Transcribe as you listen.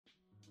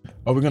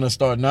Are we gonna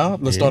start now?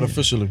 Let's start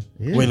officially.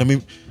 Yeah. Wait, let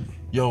me.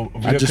 Yo,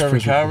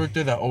 recurring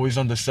character that always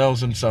undersells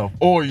himself,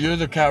 or you're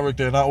the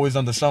character and I always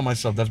undersell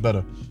myself. That's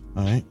better.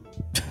 All right.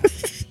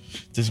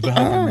 This been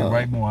helping me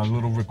write more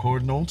little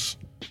record notes.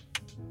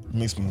 It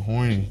makes me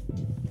horny.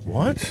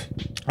 What?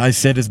 I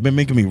said it's been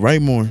making me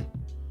write more.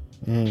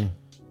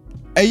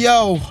 Hey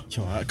yo,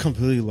 I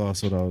completely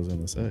lost what I was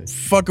gonna say.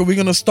 fuck, are we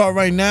gonna start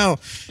right now?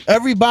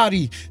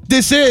 Everybody,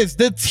 this is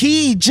the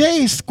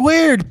TJ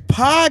Squared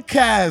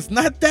podcast,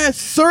 not that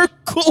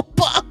circle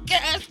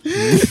podcast.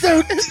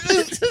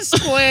 It's a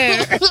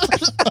square.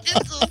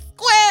 It's a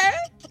square.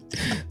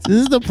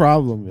 This is the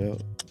problem, yo.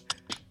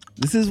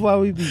 This is why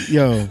we be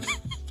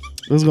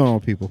what's going on,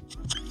 people?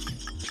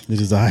 It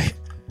is I,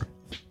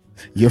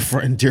 your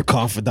friend, your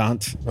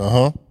confidant,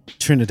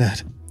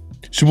 Trinidad.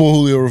 It's your boy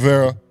Julio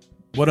Rivera.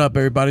 What up,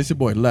 everybody? It's your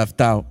boy Left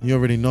Out. You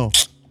already know.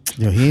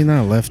 Yo, he ain't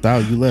not left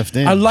out. You left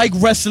in. I like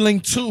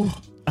wrestling too.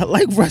 I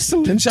like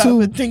wrestling Didn't too.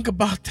 y'all ever think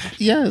about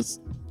that? Yes.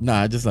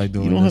 Nah, I just like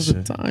doing You don't have this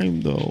shit. the time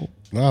though.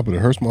 Nah, but it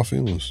hurts my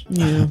feelings.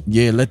 Yeah.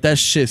 Yeah, let that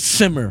shit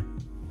simmer.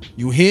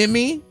 You hear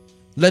me?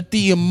 Let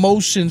the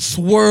emotion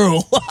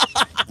swirl.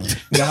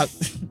 God.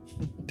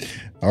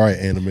 All right,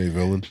 anime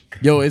villain.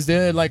 Yo, is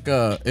there like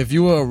if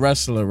you were a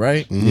wrestler,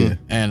 right? Yeah.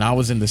 And I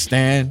was in the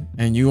stand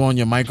and you on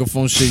your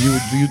microphone shit,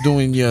 you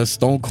doing your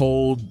stone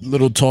cold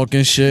little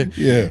talking shit.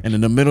 Yeah. And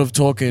in the middle of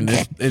talking,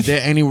 is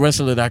there any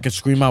wrestler that I could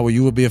scream out where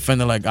you would be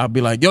offended? Like, I'd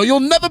be like, yo, you'll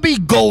never be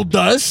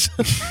Goldust.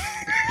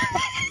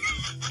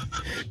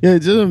 Yeah,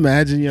 just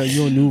imagine,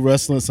 you're a new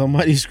wrestler and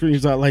somebody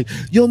screams out like,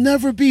 you'll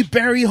never be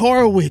Barry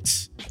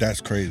Horowitz. That's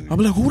crazy. I'm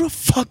like, who the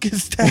fuck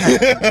is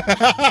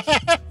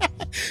that?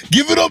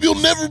 Give it up. You'll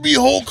never be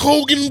Hulk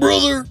Hogan,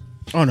 brother.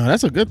 Oh no,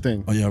 that's a good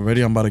thing. Oh, y'all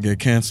ready? I'm about to get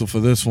canceled for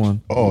this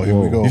one. Oh, here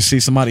we go. You see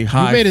somebody You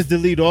high. made us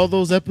delete all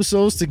those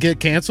episodes to get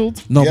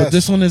canceled? No, Yes. but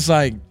this one is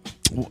like,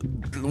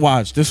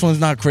 watch. This one's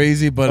not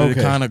crazy, but it's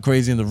Okay. kind of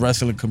crazy in the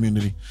wrestling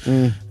community.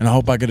 And I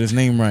hope I get his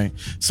name right.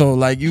 So,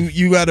 like,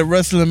 you at a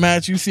wrestling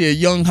match, you see a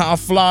young high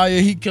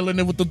flyer, he killing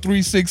it with the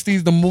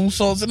 360s, the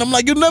moonsaults, and I'm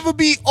like, you'll never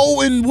be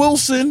Owen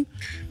Wilson.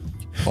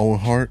 Owen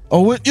Hart.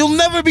 You'll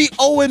never be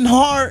Owen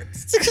Hart.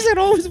 Because it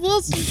always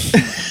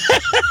Wilson.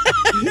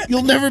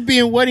 You'll never be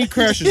in Wedding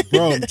Crashers,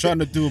 bro. I'm trying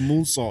to do a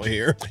moonsault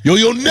here. Yo,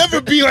 you'll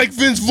never be like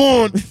Vince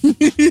Vaughn.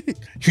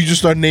 You just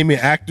start naming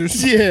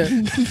actors. Yeah.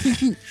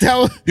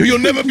 Yo, you'll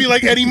never be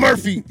like Eddie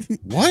Murphy.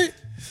 What?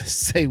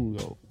 Say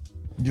Will.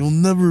 You'll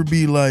never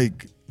be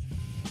like.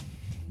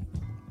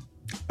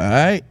 All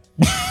right.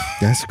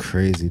 That's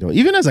crazy though.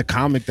 Even as a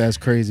comic, that's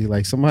crazy.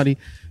 Like somebody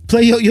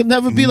play you'll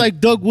never be like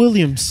Doug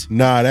Williams.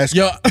 Nah, that's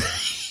Yo.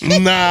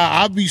 Nah,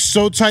 I'll be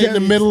so tight in the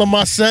middle of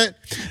my set.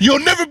 You'll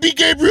never be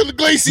Gabriel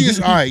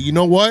Iglesias. All right, you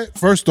know what?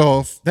 First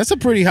off, That's a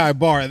pretty high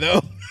bar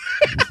though.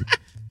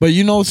 But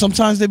you know,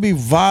 sometimes they be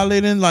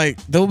violating, like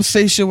they'll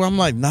say shit where I'm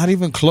like, not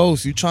even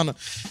close. You trying to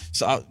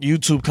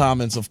YouTube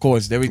comments, of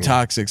course, very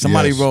toxic.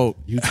 Somebody Yes. wrote,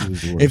 YouTube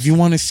is the worst. if you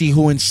want to see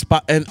who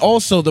inspired, and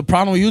also the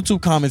problem with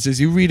YouTube comments is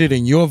you read it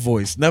in your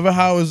voice. Never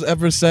how it's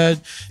ever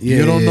said. Yeah,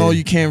 you don't yeah. know,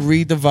 you can't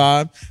read the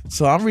vibe.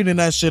 So I'm reading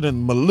that shit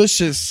in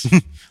malicious.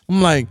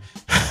 I'm like,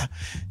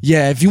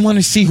 yeah, if you want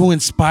to see who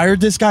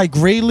inspired this guy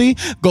greatly,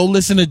 go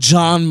listen to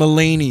John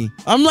Mulaney.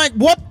 I'm like,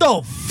 what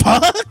the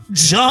fuck?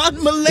 John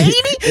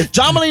Mulaney?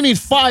 John Mulaney's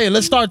fire.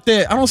 Let's start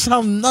there. I don't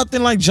sound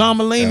nothing like John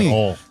Mulaney. At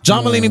all.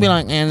 John Mulaney be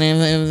like, and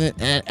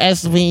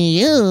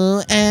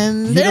SVU,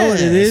 and You know what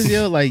it this. is,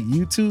 yo? Like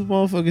YouTube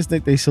motherfuckers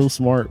think they so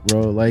smart,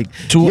 bro. Like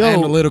Too yo,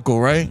 analytical,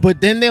 right? But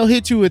then they'll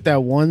hit you with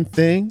that one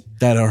thing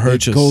That'll hurt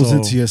that your goes soul.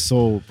 into your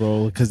soul,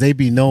 bro. Because they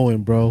be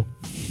knowing, bro.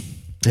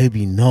 They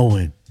be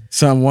knowing.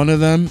 Son, one of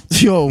them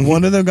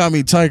got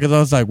me tight because I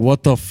was like,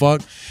 what the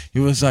fuck? He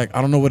was like, I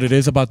don't know what it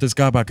is about this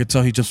guy, but I could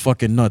tell he just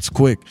fucking nuts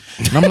quick.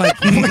 And I'm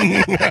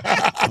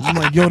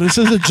like, yo, this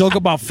is a joke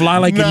about fly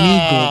like an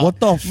eagle. What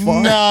the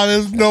fuck? nah,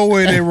 there's no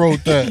way they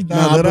wrote that.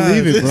 Nah, I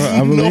believe it, bro. I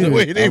No believe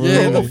way it. they I believe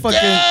Yeah, it. the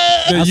fucking.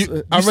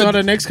 You I saw read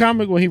the next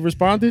comic when he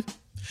responded?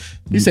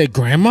 He said,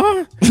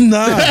 Grandma?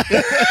 Nah.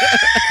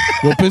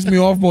 What pissed me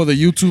off more, the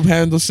YouTube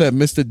handle said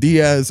Mr.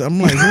 Diaz. I'm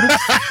like, who the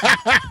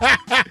I'm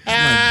like,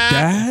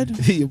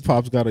 Dad? Your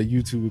pop's got a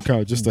YouTube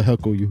account just to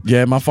heckle you.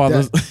 Yeah, my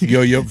father's.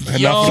 Yo, his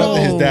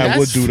dad That's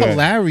would do that.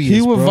 hilarious,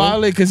 He would bro.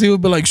 violate because he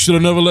would be like, should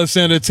have never left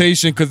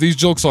sanitation because these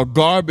jokes are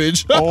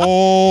garbage.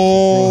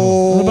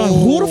 Oh, I'm like,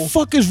 who the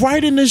fuck is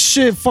writing this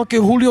shit?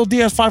 Fucking Julio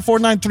Diaz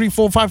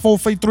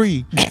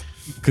 549345453.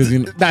 Because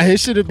Nah, his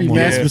shit would be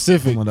mad Yeah.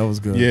 specific. that was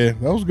good. yeah,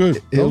 that was good.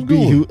 That It'll was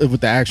be good.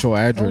 with the actual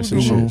address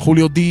and shit.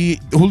 Julio Diaz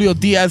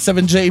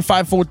 7J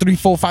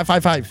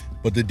 5434555.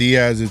 But the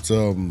Diaz, it's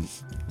the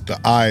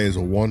I is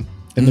a 1.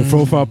 And the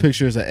profile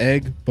picture is an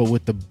egg, but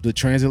with the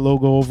transit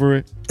logo over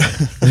it.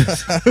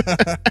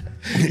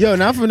 Yo,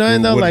 not for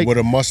nothing though. Like with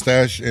a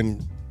mustache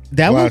and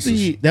that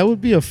glasses.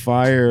 would be a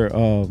fire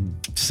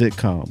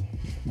sitcom.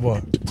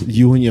 What?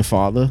 You and your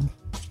father.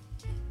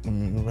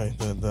 Write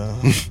that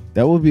down.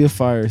 That would be a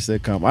fire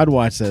sitcom. I'd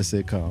watch that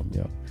sitcom,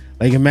 yo.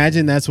 Like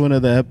imagine that's one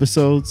of the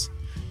episodes.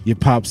 Your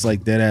pop's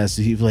like dead ass.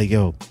 He'd be like,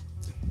 yo,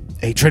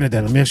 hey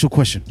Trinidad, let me ask you a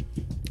question.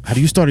 how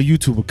do you start a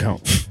YouTube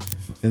account?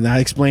 And I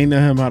explained to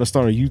him how to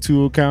start a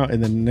YouTube account.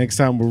 And then the next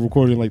time we're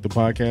recording like the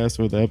podcast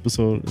or the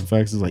episode, in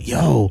fact, is like,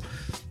 yo,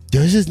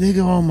 there's this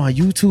nigga on my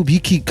YouTube. He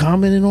keep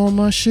commenting on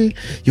my shit.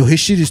 Yo, his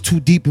shit is too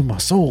deep in my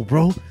soul,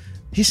 bro.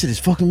 His shit is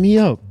fucking me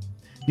up.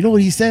 You know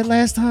what he said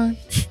last time?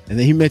 And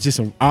then he mentioned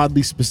some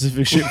oddly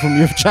specific shit from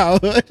your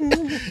childhood.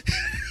 And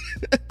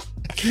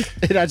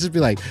I just be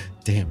like,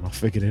 damn, I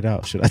figured it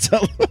out. Should I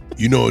tell him?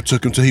 You know, it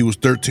took him till he was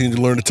 13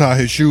 to learn to tie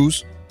his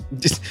shoes.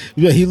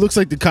 Yeah, he looks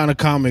like the kind of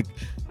comic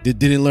that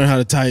didn't learn how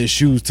to tie his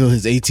shoes till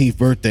his 18th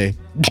birthday.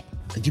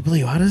 And you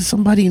believe, how does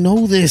somebody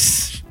know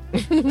this?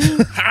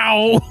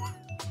 How?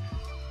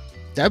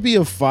 That'd be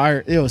a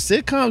fire. Yo,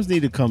 sitcoms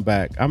need to come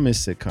back. I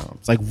miss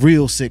sitcoms, like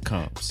real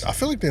sitcoms. I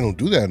feel like they don't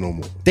do that no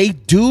more. They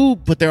do,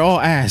 but they're all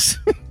ass.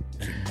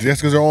 That's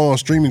because they're all on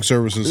streaming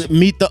services.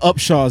 Meet the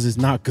Upshaws is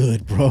not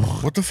good, bro.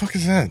 What the fuck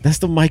is that? That's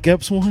the Mike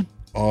Epps one.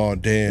 Oh,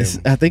 damn.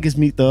 I think it's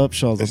Meet the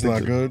Upshaws. It's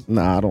not good?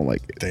 Nah, I don't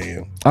like it.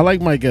 Damn. I like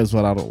Mike Epps,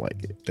 but I don't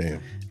like it.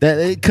 Damn.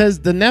 That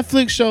because the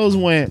Netflix shows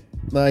went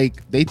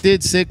like they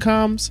did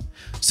sitcoms.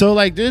 So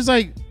like there's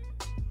like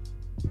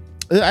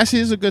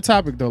actually it's a good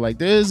topic though. Like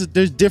there's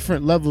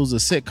different levels of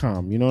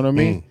sitcom. You know what I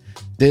mean?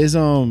 There's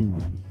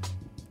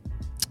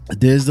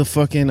the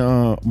fucking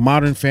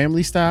Modern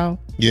Family style.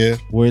 Yeah.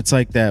 Where it's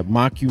like that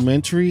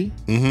mockumentary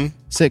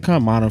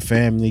sitcom, Modern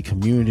Family,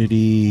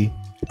 Community.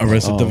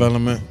 Arrested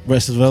Development.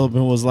 Arrested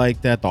Development was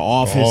like that. The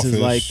Office is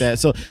like that.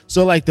 So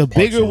like the Parks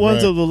bigger and ones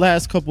Rec. of the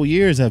last couple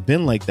years have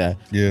been like that.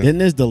 Yeah. Then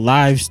there's the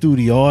live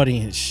studio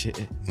audience shit.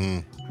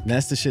 And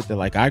that's the shit that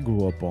like I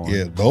grew up on.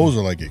 Yeah, those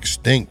are like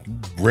extinct. You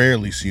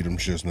rarely see them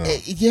shits now.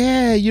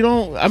 Yeah, you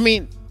don't. I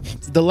mean,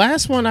 the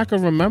last one I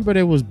can remember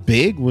that was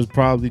big was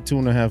probably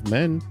 2.5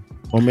 Men,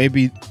 or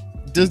maybe.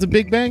 Does the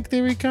Big Bang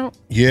Theory count?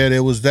 Yeah,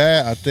 there was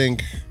that. I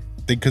think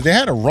because they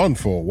had a run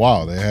for a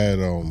while. They had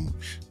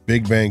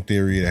Big Bang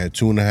Theory. They had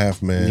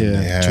 2.5 Men. Yeah,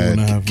 they had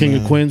 2.5 King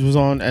Men. of Queens was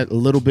on at a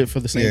little bit for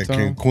the same time.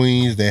 King of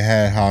Queens. They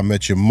had How I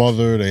Met Your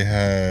Mother. They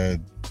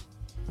had.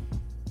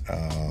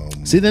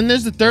 See, then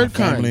there's the third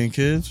Family kind. and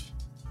Kids.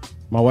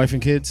 My Wife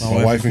and Kids.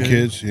 My Wife and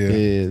Kids. Yeah.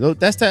 Yeah,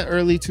 that's that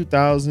early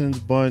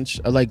 2000s bunch.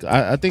 Like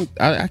I think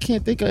I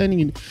can't think of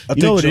any. I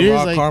You know what think it is?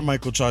 Gerard Like,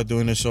 Carmichael tried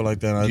doing a show like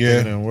that. And I Yeah.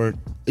 think it didn't work.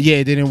 yeah,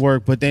 it didn't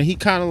work. But then he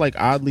kind of like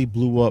oddly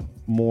blew up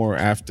more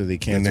after they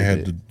And canceled they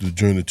had it.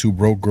 during the Two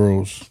Broke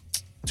Girls.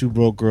 Two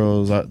Broke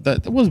Girls.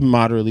 That was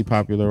moderately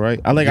popular, right?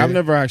 I've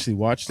never actually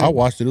watched it. I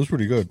watched it. It was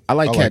pretty good. I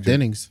like Kat liked it.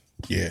 Dennings.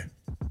 Yeah.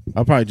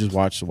 I'll probably just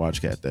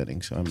watch Kat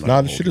Dennings. I'm not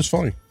Nah, the old. shit is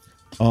funny.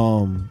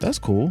 That's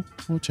cool.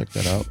 We'll check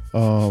that out.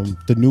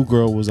 The New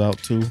Girl was out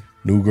too.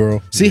 New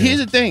Girl. See, Yeah. here's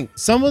the thing.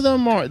 Some of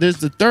them are. There's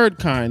the third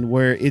kind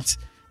where it's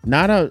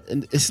not a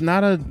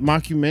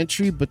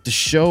mockumentary, but the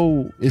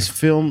show is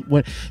filmed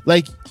when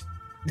like It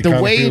the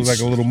kinda way feels it's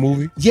like a little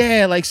movie.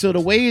 yeah, like so the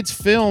way it's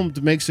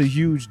filmed makes a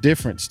huge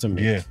difference to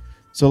me. Yeah.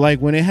 So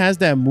like when it has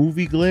that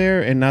movie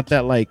glare and not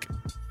that like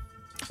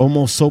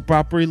almost soap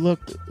opera look,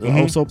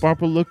 soap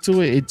opera look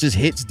to it, it just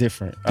hits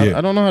different. Yeah.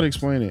 I don't know how to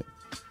explain it.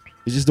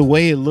 It's just the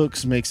way it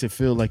looks makes it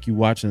feel like you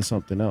watching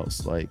something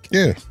else. Like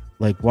Yeah.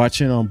 like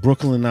watching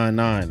Brooklyn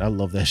Nine-Nine. I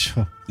love that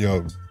show.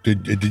 Yo,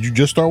 did you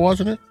just start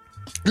watching it?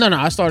 No,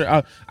 I started.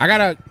 I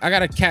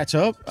gotta catch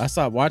up. I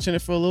stopped watching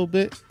it for a little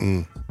bit,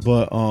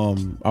 but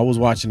I was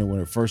watching it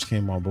when it first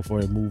came on before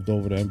it moved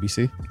over to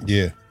NBC.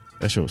 Yeah.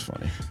 That show was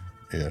funny.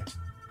 Yeah.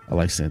 I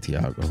like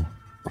Santiago.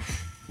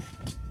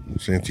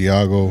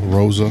 Santiago,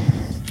 Rosa.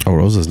 Oh,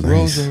 Rosa's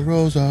nice.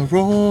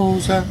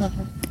 Rosa.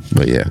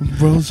 But yeah,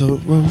 Rosa. I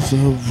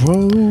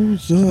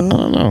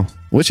don't know.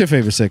 What's your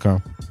favorite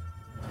sitcom?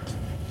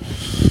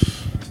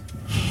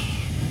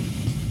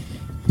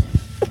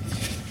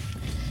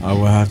 I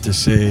would have to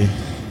say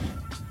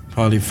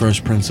probably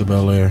Fresh Prince of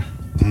Bel-Air.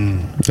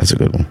 That's a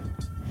good one.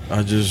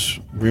 I just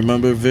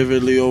remember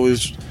vividly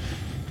always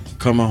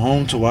coming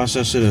home to watch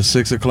that shit at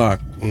 6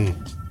 o'clock. And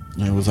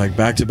it was like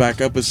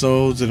back-to-back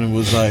episodes, and it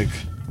was like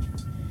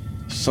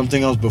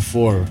something else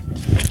before.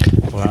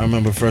 But I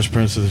remember Fresh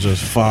Prince is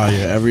just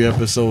fire. Every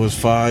episode was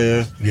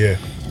fire. Yeah.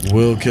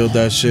 Will killed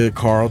that shit.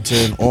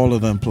 Carlton, all of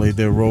them played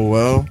their role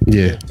well.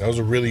 Yeah. That was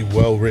a really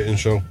well written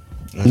show.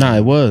 Nah,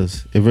 it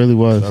was. It really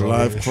was. The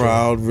live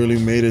crowd really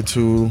made it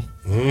to.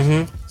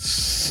 Yeah,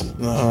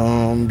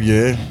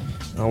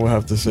 I would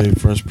have to say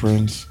Fresh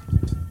Prince.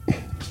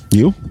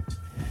 You?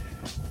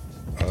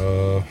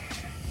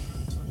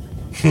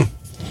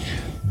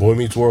 Boy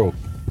Meets World.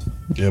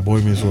 Yeah,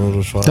 Boy Meets World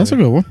was fire. That's a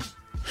good one.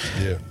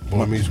 Yeah.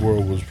 Boy Meets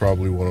World was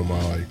probably one of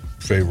my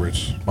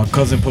favorites. My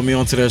cousin put me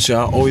onto that shit.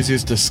 I always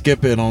used to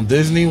skip it on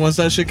Disney once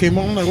that shit came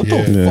on. I'm like, what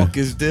the Yeah. fuck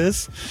is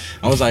this?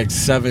 I was like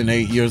 7,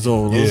 8 years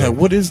old. I was Yeah. like,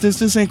 what is this?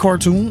 This ain't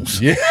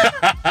cartoons. Yeah.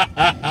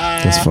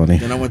 That's funny.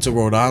 Then I went to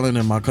Rhode Island,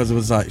 and my cousin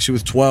was like, she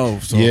was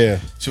 12. So Yeah.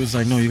 she was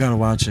like, no, you gotta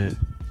watch it.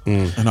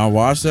 And I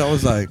watched it. I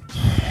was like,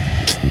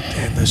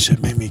 damn, that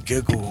shit made me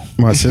giggle.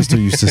 My sister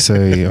used to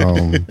say,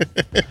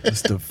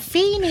 It's the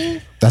Feeny.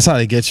 that's how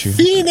they get you.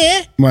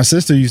 My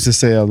sister used to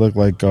say I look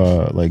like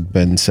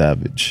Ben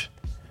Savage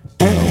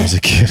when I was a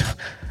kid.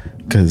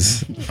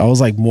 Cause I was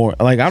like more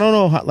like I don't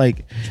know how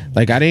like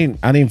I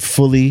didn't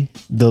fully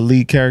the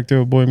lead character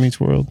of Boy Meets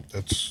World.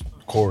 That's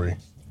Corey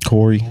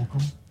Holcomb.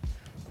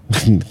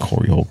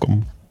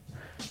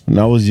 When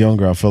I was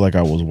younger, I felt like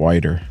I was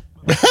whiter.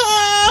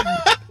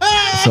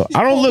 So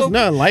I don't look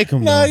nothing like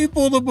him. Nah, Though. you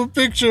pulled up a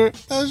picture.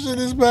 That shit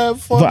is bad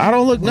funny. But I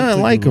don't look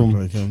nothing like him.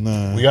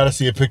 Nah. We gotta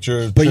see a picture.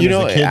 Of But him you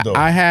know, as a kid, though.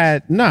 I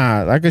had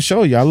I could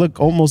show you. I look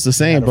almost the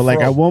same. had a But like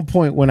fro. at one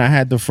point when I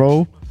had the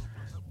fro,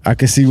 I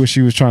could see what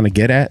she was trying to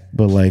get at.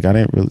 But like I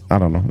didn't really. I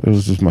don't know. It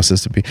was just my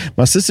sister.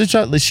 My sister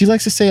she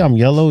likes to say I'm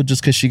yellow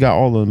just because she got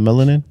all the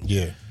melanin.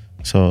 Yeah.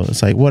 So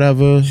it's like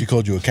whatever. She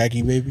called you a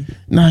khaki baby?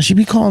 Nah, she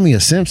be calling me a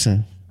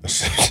Simpson.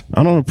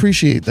 I don't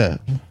appreciate that.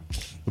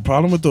 The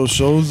problem with those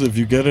shows, if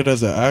you get it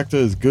as an actor,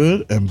 is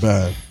good and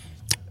bad.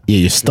 Yeah,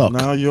 you're stuck.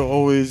 Now you're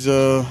always,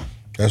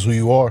 That's who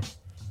you are.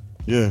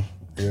 yeah.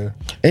 Yeah.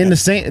 In the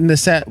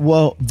set,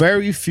 well,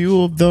 very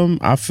few of them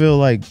I feel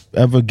like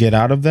ever get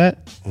out of that.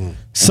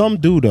 Some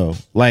do though.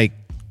 Like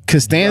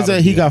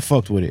Costanza, he got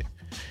fucked with it.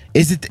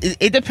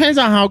 It depends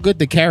on how good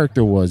the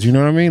character was. You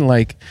know what I mean?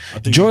 Like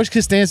George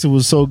Costanza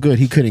was so good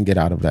he couldn't get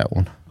out of that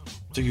one.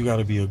 I think you got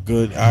to be a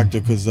good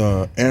actor because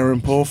Aaron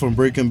Paul from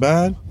Breaking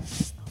Bad,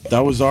 that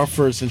was our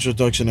first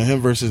introduction to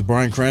him versus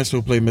Bryan Cranston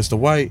who played Mr.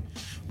 White.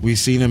 We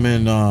seen him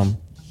in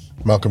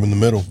Malcolm in the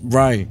Middle.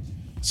 right.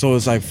 So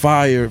it's like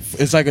fire.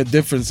 It's like a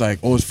difference. Like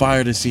it's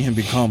fire to see him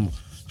become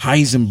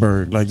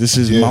Heisenberg. Like this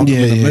is Malcolm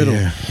in the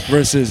Middle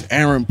versus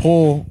Aaron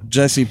Paul,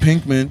 Jesse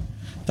Pinkman.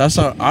 That's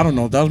I don't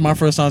know. That was my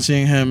first time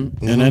seeing him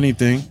in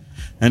anything,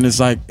 and it's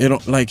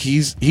like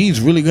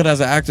he's really good as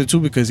an actor too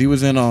because he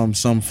was in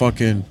some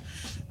fucking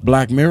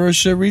Black Mirror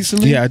shit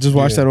recently. Yeah, I just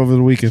watched that over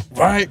the weekend.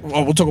 Right.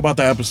 Well, we'll talk about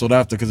that episode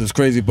after because it's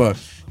crazy. But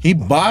he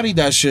bodied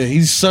that shit.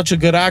 He's such a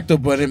good actor.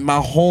 But in my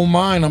whole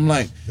mind, I'm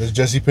like, That's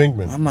Jesse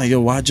Pinkman. I'm like,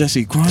 yo, why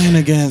Jesse crying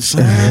again,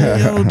 son?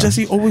 Yo,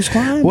 Jesse always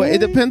crying. Well, it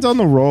depends on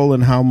the role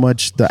and how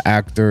much the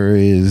actor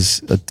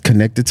is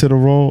connected to the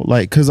role.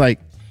 Like, cause like,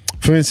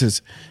 for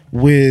instance,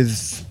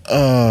 with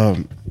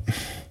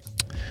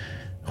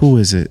who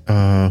is it? Who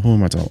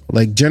am I talking?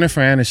 Like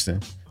Jennifer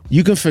Aniston.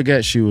 You can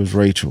forget she was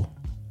Rachel.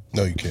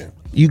 No, you can't.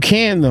 You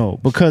can though,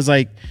 because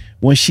like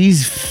when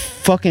she's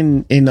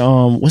fucking in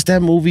what's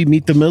that movie?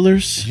 Meet the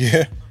Millers.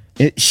 Yeah.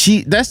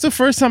 That's the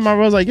first time I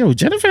was like, yo,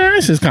 Jennifer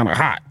Aniston's kind of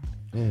hot.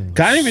 'Cause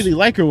I didn't really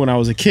like her when I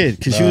was a kid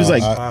because she was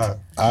like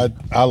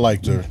I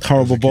liked her.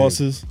 Horrible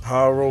Bosses.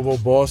 Horrible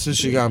Bosses.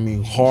 She got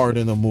me hard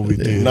in the movie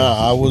theater.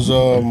 Nah, I was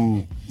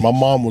my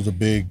mom was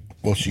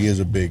she is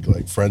a big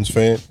like Friends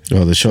fan.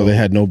 Oh, the show they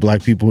had no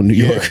black people in New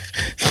York.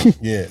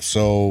 Yeah,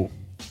 so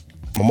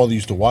my mother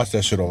used to watch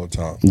that shit all the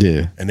time.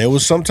 Yeah. And there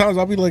was sometimes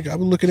I'd be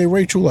looking at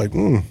Rachel like,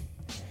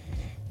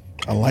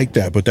 I like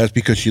that, but that's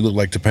because she looked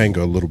like Topanga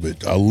a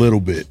little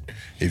bit.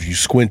 If you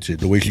squinted,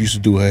 the way she used to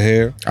do her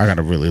hair. I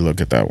gotta really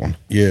look at that one.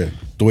 Yeah,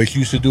 the way she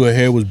used to do her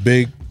hair was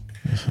big,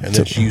 and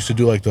then she used to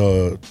do like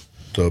the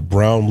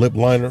brown lip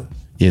liner.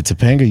 Yeah,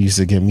 Topanga used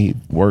to get me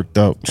worked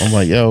up. I'm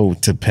like, yo,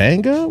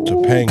 Topanga?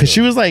 Topanga. Because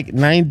she was like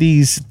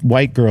 90s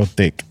white girl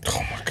thick. Oh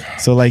my god.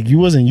 So like you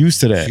wasn't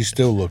used to that. She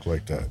still looked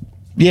like that.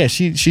 Yeah,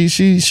 she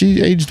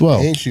aged well.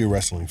 Ain't she a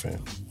wrestling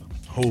fan?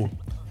 Who?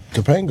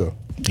 Topanga.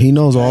 He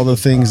knows all the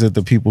things that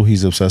the people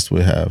he's obsessed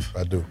with have.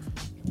 I do.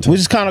 Which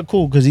is kind of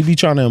cool because he be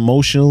trying to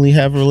emotionally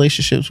have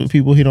relationships with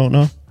people he don't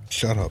know.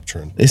 Shut up,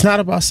 Trent. It's not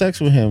about sex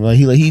with him. Like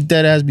he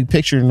dead ass be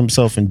picturing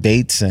himself in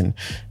dates and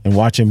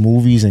watching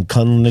movies and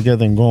cuddling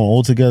together and going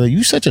old together.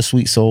 You such a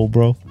sweet soul,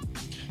 bro.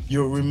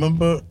 You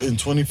remember in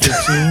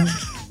 2015,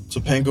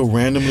 Topanga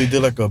randomly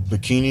did like a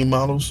bikini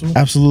model suit?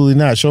 Absolutely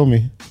not. Show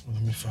me.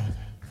 Let me find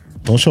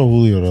it. Don't show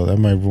Julio though. That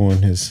might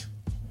ruin his.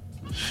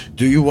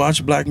 Do you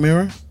watch Black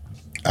Mirror?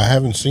 I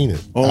haven't seen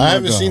it. Oh I my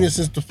haven't God. seen it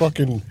since the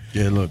fucking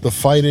Look.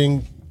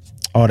 fighting.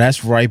 Oh,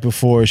 that's right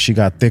before she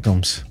got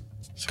thickums.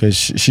 Cause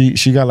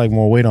she got like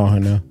more weight on her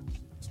now.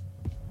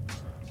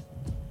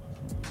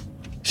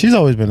 She's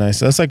always been nice.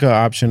 That's like an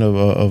option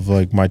of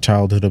like my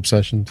childhood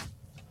obsessions.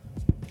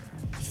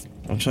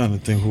 I'm trying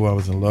to think who I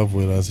was in love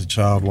with as a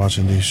child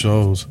watching these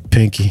shows.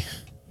 Pinky.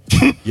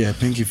 Yeah,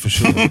 Pinky for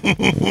sure.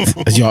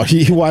 Y'all,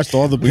 he watched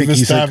all the We've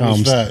Pinky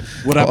established sitcoms.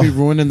 that. Would I be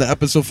ruining the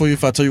episode for you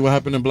if I tell you what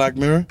happened in Black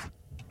Mirror?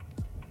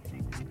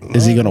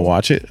 Is he gonna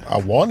watch it? I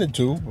wanted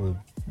to,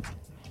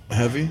 but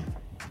Heavy?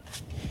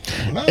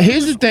 nah,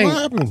 Here's the thing. What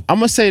happened? I'm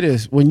gonna say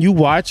this: when you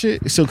watch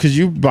it, so because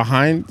you're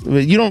behind,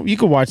 you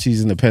can watch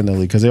these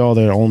independently because they're all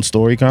their own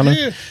story, kind of.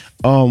 Yeah.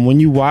 When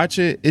you watch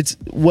it, it's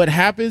what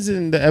happens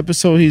in the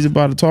episode he's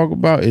about to talk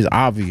about is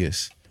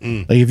obvious.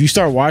 Like if you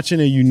start watching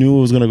it, you knew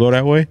it was gonna go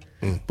that way,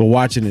 but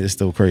watching it is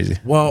still crazy.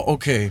 Well,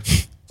 okay.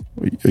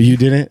 You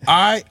didn't?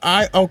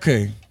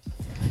 Okay.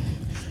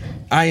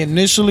 I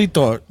initially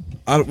thought,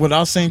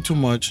 without saying too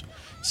much,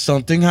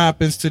 something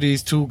happens to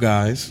these two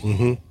guys,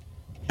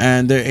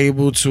 and they're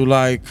able to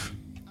like.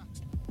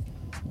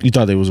 You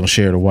thought they was gonna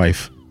share the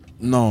wife?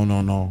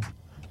 No.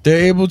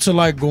 They're able to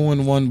like go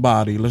in one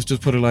body. Let's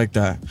just put it like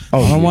that.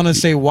 Oh, I don't want to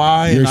say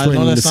why. you're And I know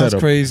explaining that the sounds setup.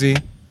 crazy,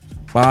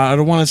 but I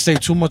don't want to say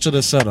too much of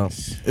the setup.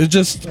 It's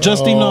just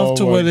enough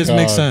to my where this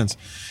makes God. sense.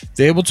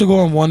 They're able to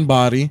go in one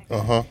body.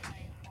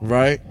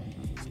 Right?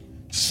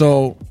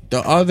 So the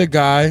other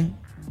guy,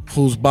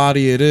 whose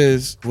body it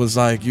is, was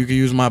like, you can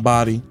use my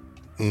body.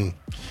 And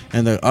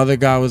the other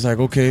guy was like,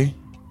 okay.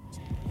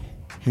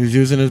 He was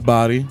using his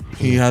body.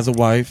 He has a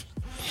wife.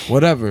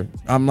 Whatever.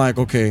 I'm like,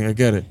 okay, I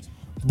get it.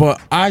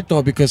 But I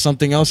thought because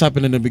something else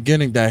happened in the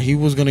beginning that he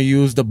was going to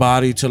use the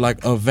body to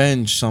like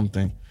avenge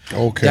something.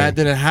 Okay. That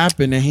didn't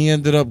happen, and he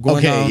ended up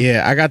going down.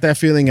 Yeah, I got that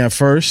feeling at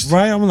first.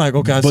 Right, I'm like,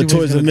 okay, I see but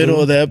towards the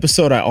middle of the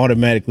episode, I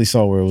automatically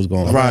saw where it was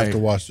going. Right, have to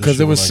watch this because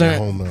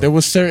there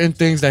was certain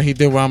things that he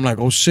did where I'm like,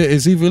 oh shit,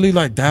 is he really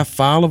like that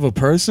foul of a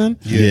person?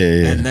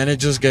 Yeah. And then it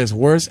just gets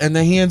worse, and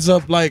then he ends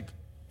up like,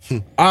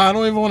 I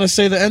don't even want to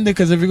say the ending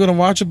because if you're gonna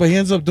watch it, but he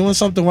ends up doing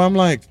something where I'm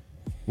like,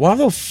 why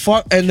the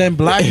fuck? And then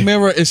Black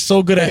Mirror is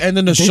so good at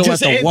ending the show at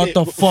the what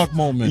the fuck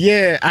moment.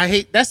 Yeah,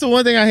 that's the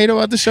one thing I hate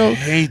about the show. I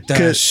hate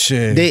that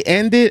shit. They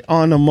end it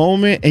on a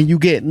moment and you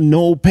get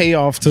no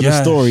payoff to the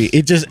story.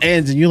 It just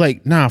ends and you're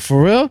like, nah,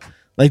 for real?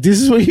 Like,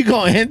 this is where you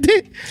gonna end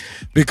it?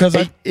 Because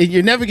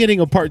you're never getting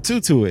a part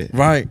 2 to it.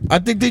 Right. I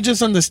think they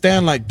just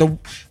understand, like,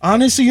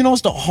 honestly, you know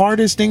what's the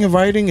hardest thing in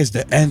writing is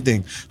the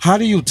ending. How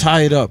do you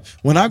tie it up?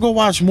 When I go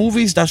watch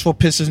movies, that's what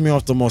pisses me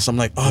off the most. I'm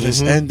like, oh,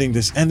 this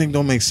ending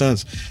don't make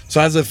sense.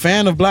 So as a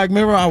fan of Black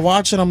Mirror, I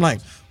watch it, I'm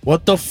like,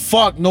 what the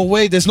fuck? No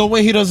way. There's no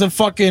way he doesn't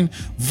fucking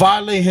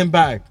violate him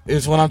back,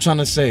 is what I'm trying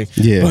to say.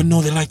 Yeah. But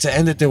no, they like to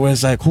end it there where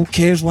it's like, who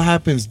cares what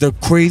happens? The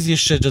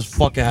craziest shit just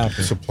fucking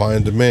happens. Supply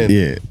and demand.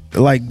 Yeah.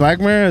 Like, Black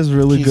Mirror is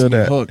really good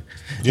at hooked.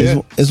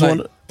 Yeah. It's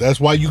like,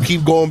 that's why you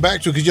keep going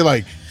back to it, because you're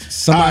like,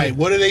 all right,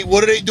 what are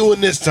they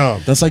doing this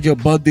time? That's like your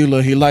bud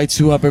dealer. He lights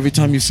you up every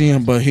time you see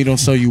him, but he don't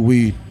sell you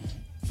weed.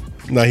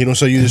 No, he don't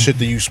sell you the shit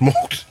that you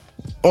smoked.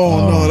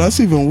 Oh no, that's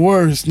even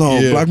worse. No,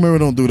 Black Mirror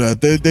don't do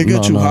that. They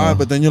get you high,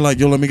 but then you're like,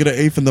 yo, let me get an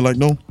eighth, and they're like,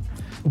 no.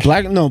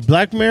 Black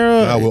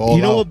Mirror.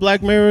 You know what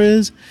Black Mirror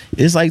is?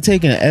 It's like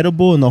taking an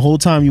edible, and the whole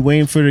time you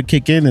waiting for it to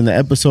kick in, and the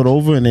episode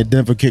over, and it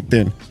never kicked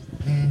in.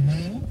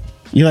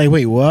 You're like,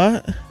 wait,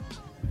 what?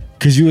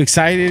 Because you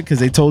excited because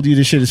they told you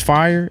the shit is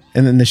fire,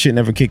 and then the shit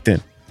never kicked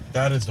in.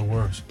 That is the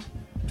worst.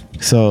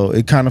 So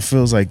it kind of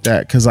feels like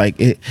that, because like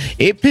it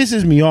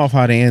pisses me off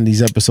how they end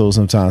these episodes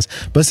sometimes.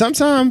 But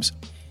sometimes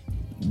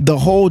the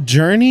whole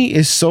journey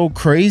is so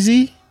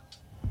crazy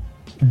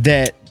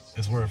that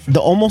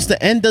the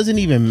end doesn't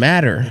even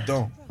matter. It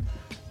don't.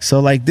 So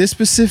like this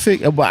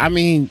specific, I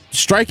mean,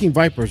 Striking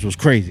Vipers was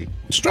crazy.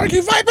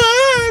 Striking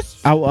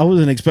Vipers! I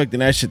wasn't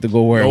expecting that shit to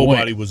go where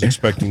nobody was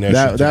expecting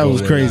that. Shit that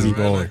was crazy.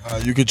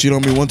 You could cheat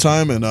on me one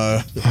time, and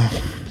I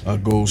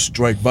go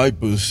strike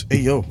Vipers. Hey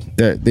yo,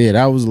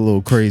 that was a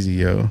little crazy,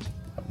 yo.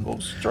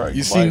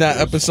 You seen that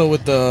episode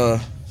with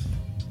the?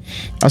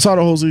 I saw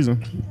the whole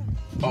season.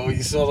 Oh,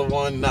 you saw the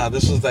one? Nah,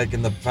 this was like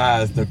in the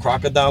past, the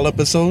crocodile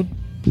episode.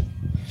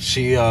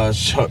 She's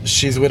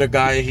with a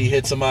guy. He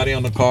hit somebody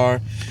on the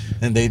car,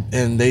 and they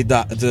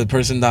die. The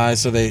person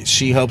dies, so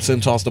she helps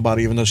him toss the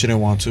body, even though she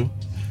didn't want to.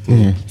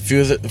 A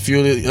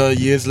few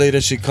years later,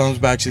 she comes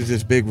back. She's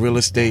this big real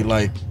estate,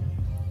 like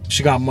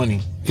she got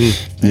money,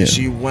 and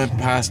she went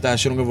past that.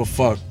 She don't give a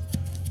fuck.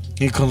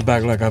 He comes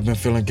back like, I've been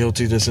feeling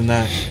guilty, this and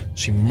that.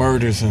 She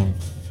murders him.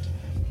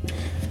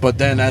 But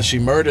then as she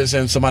murders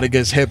him, somebody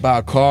gets hit by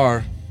a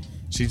car.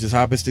 She just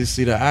happens to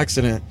see the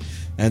accident.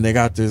 And they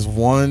got this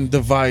one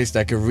device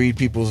that can read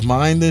people's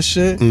mind and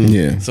shit.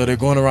 Yeah. So they're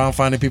going around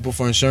finding people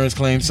for insurance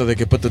claims so they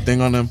can put the thing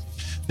on them.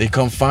 They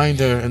come find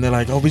her and they're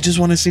like, oh, we just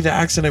want to see the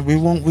accident. We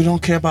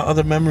don't care about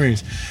other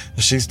memories.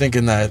 And she's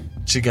thinking that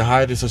she can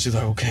hide it. So she's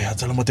like, okay, I'll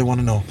tell them what they want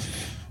to know.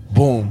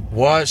 Boom.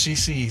 What? She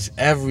sees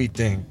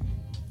everything.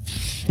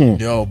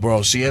 Yo,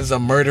 bro, she ends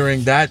up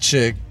murdering that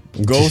chick.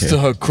 Goes to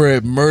her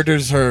crib,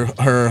 murders her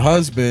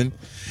husband.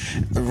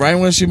 Right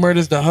when she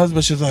murders the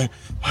husband, she's like,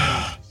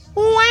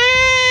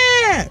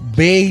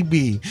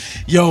 baby.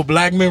 Yo,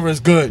 Black Mirror is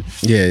good.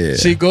 Yeah.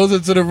 She goes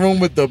into the room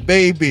with the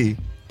baby,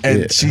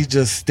 and she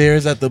just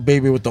stares at the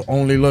baby with the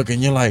only look,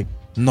 and you're like,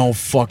 no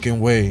fucking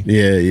way.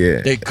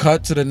 Yeah. They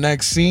cut to the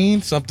next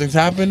scene. Something's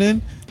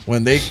happening.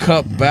 When they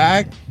cut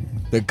back,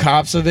 the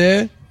cops are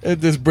there, and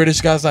this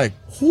British guy's like,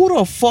 who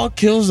the fuck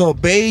kills a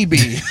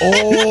baby?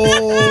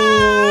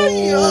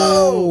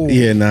 Yo.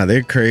 Yeah, nah,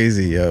 they're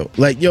crazy, yo.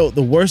 Like, yo,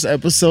 the worst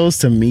episodes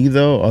to me,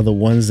 though, are the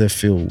ones that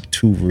feel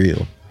too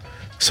real.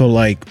 So,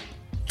 like,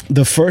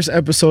 the first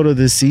episode of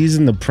this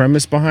season, the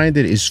premise behind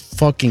it is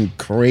fucking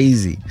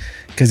crazy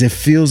because it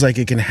feels like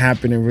it can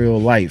happen in real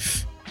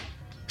life.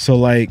 So,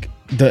 like,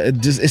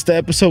 it's the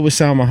episode with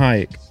Salma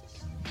Hayek.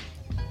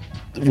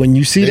 When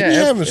you see that,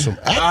 having some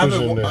actors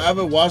in there. I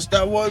haven't watched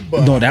that one,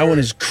 but no, that one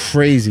is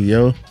crazy,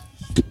 yo.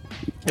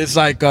 It's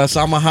like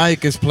Salma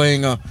Hayek is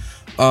playing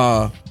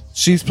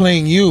she's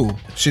playing you.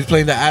 She's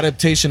playing the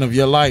adaptation of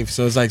your life.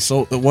 So it's like,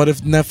 so what if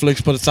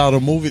Netflix puts out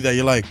a movie that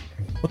you're like,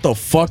 what the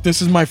fuck?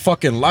 This is my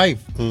fucking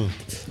life.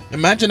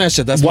 Imagine that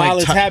shit. That's while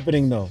it's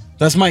happening though.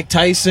 That's Mike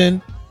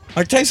Tyson.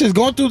 Mike Tyson's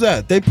going through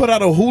that. They put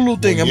out a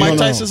Hulu thing, and Mike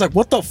Tyson's like,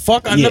 what the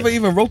fuck? I never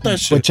even wrote that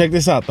shit. But check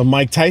this out. The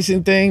Mike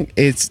Tyson thing,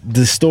 it's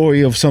the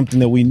story of something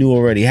that we knew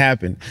already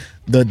happened.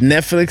 The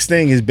Netflix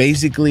thing is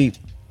basically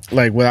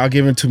like without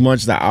giving too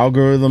much, the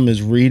algorithm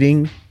is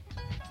reading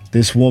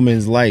this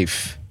woman's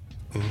life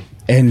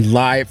and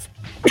live.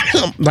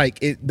 Like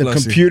the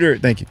Bless computer.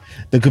 Thank you.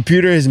 The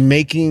computer is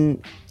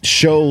making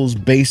shows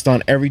based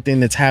on everything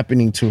that's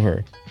happening to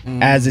her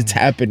as it's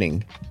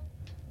happening.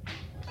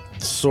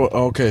 So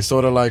okay,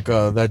 sort of like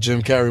that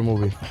Jim Carrey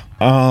movie.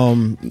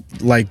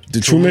 Like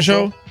the Truman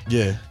Show.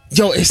 Yeah.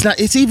 Yo, it's not.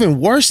 It's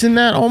even worse than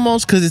that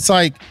almost, because it's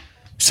like,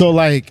 so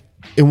like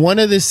in one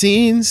of the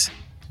scenes,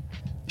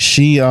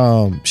 she's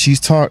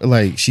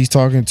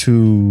talking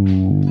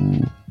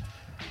to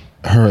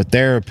her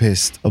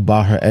therapist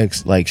about her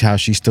ex, like how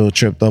she's still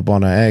tripped up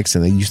on her ex,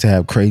 and they used to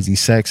have crazy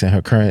sex, and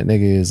her current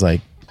nigga is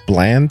like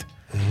bland,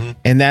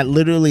 and that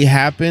literally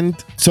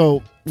happened.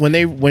 So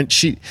when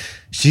she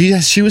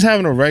was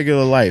having a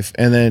regular life,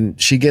 and then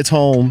she gets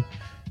home.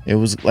 It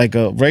was like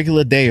a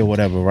regular day or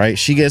whatever, right?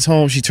 She gets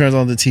home, she turns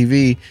on the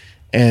TV,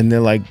 and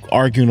they're like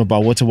arguing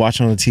about what to watch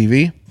on the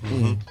TV.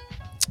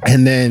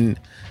 And then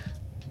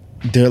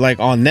they're like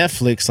on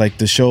Netflix, like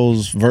the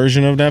show's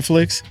version of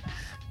Netflix,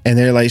 and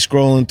they're like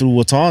scrolling through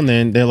what's on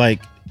there, and they're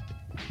like,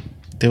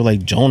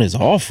 Joan is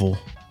awful.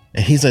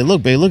 And he's like,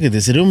 look, babe, look at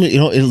this. It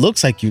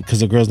looks like you, because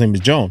the girl's name is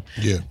Joan.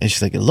 Yeah. And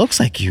she's like, it looks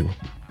like you.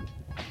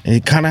 And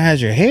it kind of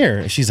has your hair.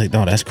 And she's like,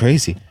 no, that's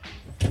crazy.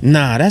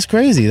 Nah, that's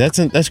crazy.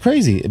 That's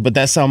crazy. But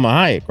that's Salma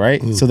Hayek,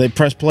 right? So they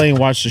press play and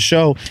watch the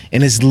show,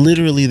 and it's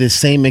literally the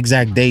same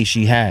exact day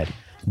she had,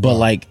 but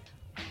like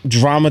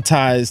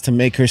dramatized to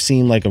make her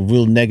seem like a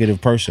real negative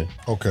person.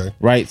 Okay.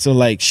 Right? So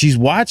like she's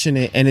watching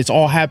it, and it's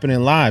all happening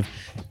live.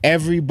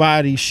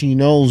 Everybody she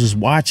knows is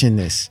watching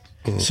this.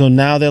 So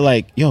now they're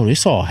like, yo,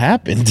 this all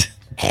happened.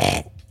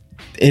 And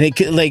it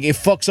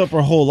fucks up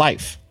her whole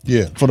life.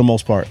 Yeah. For the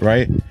most part,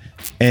 right?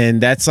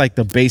 And that's like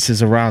the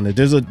basis around it.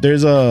 There's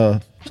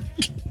a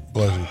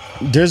Bless you.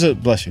 there's a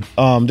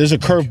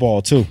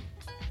curveball too,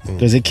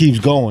 because it keeps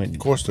going. Of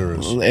course there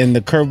is. And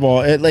the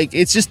curveball,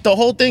 it's just, the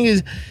whole thing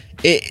is,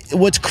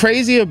 what's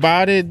crazy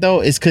about it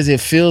though is because it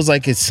feels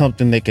like it's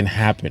something that can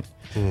happen.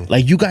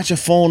 Like you got your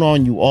phone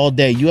on you all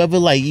day. You ever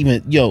like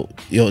even yo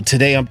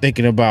today I'm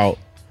thinking about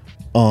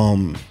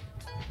buying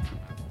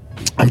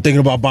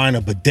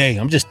a bidet.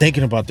 I'm just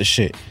thinking about the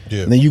shit.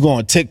 Yeah. And then you go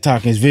on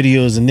TikTok and it's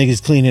videos of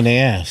niggas cleaning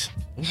their ass.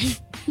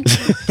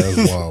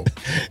 That's wild.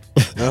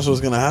 That's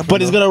what's gonna happen.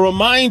 But it's gonna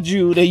remind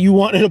you that you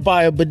wanted to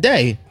buy a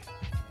bidet.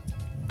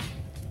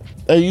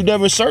 And you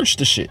never searched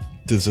the shit.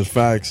 This is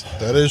facts.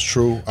 That is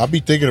true. I be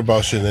thinking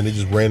about shit and then they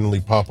just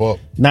randomly pop up.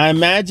 Now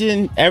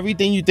imagine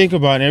everything you think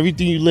about and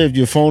everything you lived,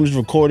 your phone is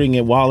recording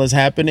it while it's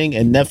happening,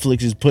 and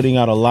Netflix is putting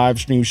out a live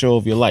stream show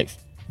of your life.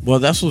 Well,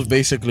 that's what's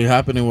basically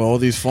happening with all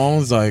these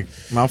phones. Like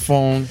my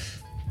phone,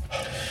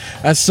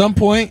 at some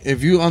point,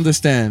 if you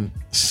understand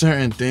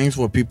certain things,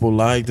 what people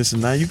like, this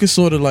and that, you can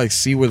sort of like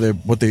see what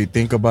they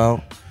think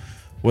about,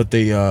 what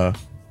they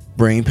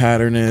brain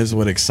pattern is,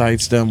 what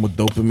excites them, what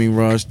dopamine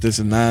rush, this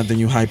and that. Then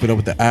you hype it up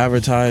with the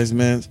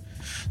advertisements.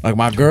 Like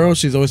my girl,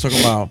 she's always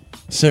talking about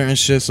certain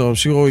shit, so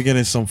she always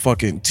getting some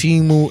fucking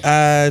Temu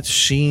ads,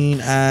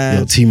 Shein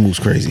ads. Yo, Temu's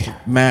crazy.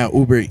 Man,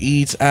 Uber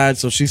Eats ads.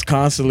 So she's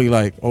constantly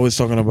like always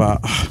talking about,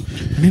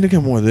 I need to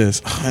get more of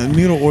this. I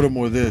need to order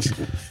more of this.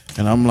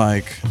 And I'm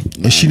like,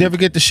 And she never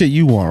get the shit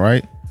you want,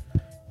 right?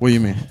 what do you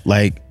mean?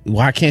 Like,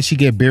 why can't she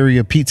get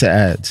Barrier Pizza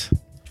ads?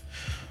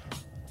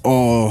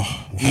 Oh,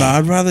 nah,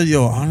 I'd rather,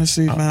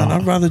 honestly, man,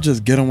 I'd rather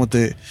just get them what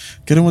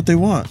they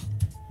want.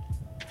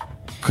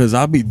 Cause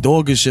I'll be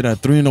dogging shit at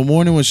 3 a.m.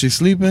 when she's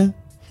sleeping.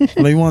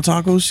 Like, you want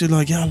tacos? She's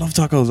like, yeah, I love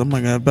tacos. I'm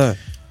like, I bet.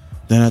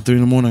 Then at 3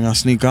 a.m, I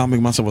sneak out,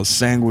 make myself a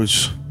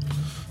sandwich.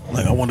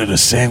 Like, I wanted a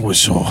sandwich,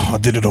 so I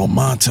did it on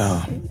my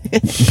time.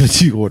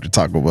 But you ordered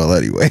Taco Bell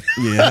anyway.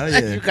 Yeah.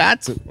 You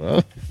got to,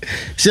 bro.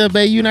 Sure,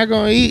 babe, you not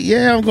gonna eat?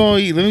 Yeah, I'm gonna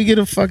eat. Let me get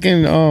a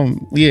fucking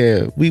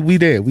yeah, we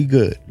there, we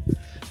good.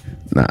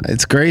 Nah,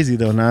 it's crazy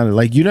though. Now,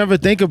 like you never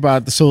think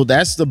about so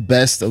that's the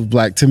best of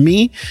Black to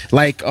me.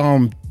 Like,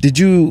 did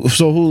you?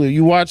 So Hulu,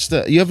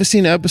 you ever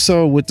seen the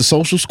episode with the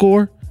social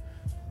score?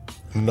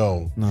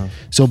 No.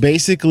 So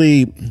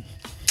basically,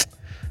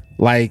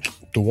 like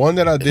The one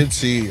that I did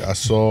see, I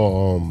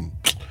saw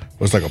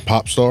was like a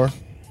pop star.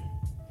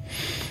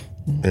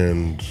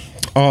 And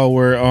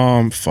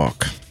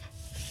fuck.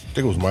 I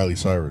think it was Miley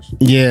Cyrus.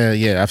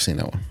 Yeah, I've seen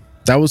that one.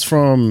 That was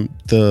from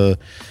the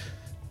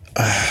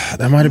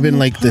that might have been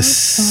like the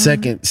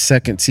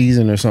second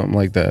season or something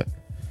like that.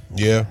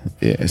 Yeah.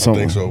 Yeah, I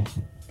think so.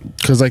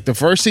 Because like the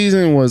first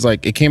season was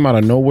like it came out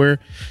of nowhere,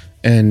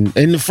 and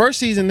in the first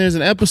season there's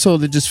an episode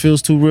that just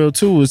feels too real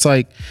too. It's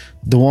like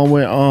the one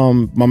where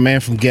my man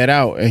from Get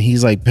Out, and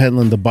he's like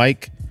pedaling the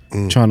bike,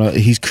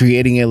 he's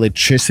creating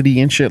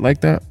electricity and shit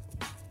like that.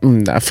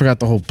 I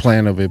forgot the whole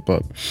plan of it,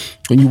 but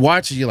when you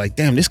watch it, you're like,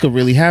 damn, this could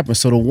really happen.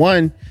 So the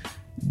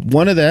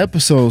one of the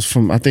episodes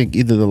from I think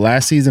either the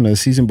last season or the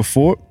season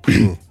before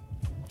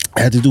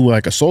had to do with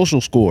like a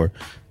social score.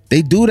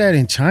 They do that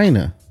in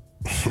China.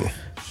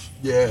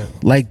 Yeah.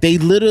 Like they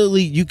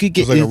literally, you could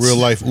get It's like a real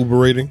life Uber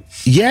rating.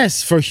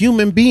 Yes, for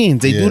human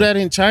beings. They do that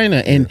in China,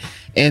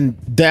 and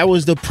that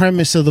was the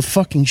premise of the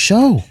fucking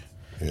show.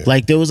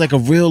 Like there was like a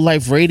real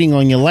life rating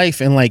on your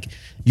life, and like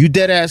you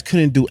dead ass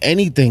couldn't do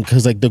anything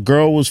because like the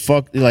girl was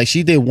fucked. Like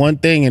she did one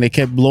thing and it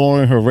kept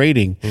lowering her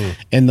rating,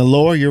 and the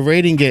lower your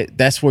rating get,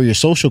 that's where your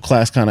social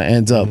class kind of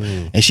ends up.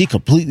 And she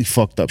completely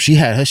fucked up. She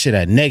had her shit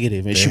at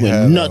negative, and she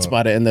went nuts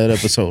by the end of that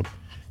episode.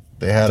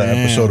 They had an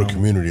episode of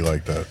Community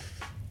like that.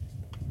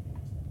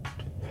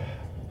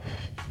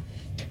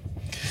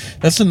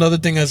 That's another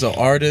thing as an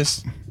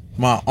artist.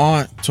 My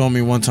aunt told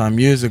me one time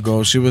years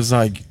ago, she was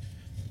like,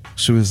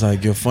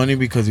 you're funny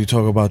because you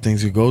talk about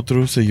things you go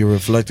through, so you're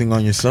reflecting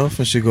on yourself.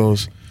 And she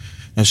goes,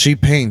 and she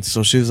paints,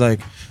 so she's like,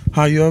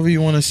 however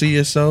you want to see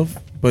yourself,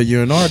 but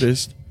you're an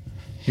artist,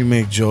 you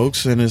make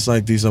jokes, and it's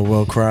like these are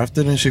well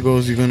crafted. And she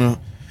goes, you're gonna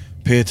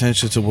pay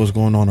attention to what's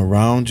going on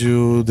around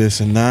you, this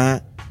and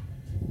that.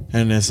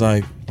 And it's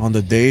like on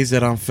the days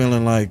that I'm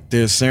feeling like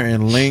there's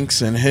certain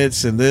links and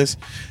hits and this,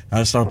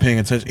 I start paying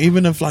attention.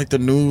 Even if like the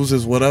news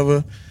is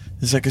whatever,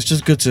 it's like it's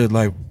just good to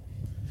like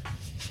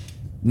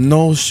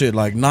know shit,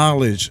 like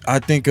knowledge. I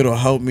think it'll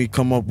help me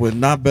come up with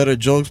not better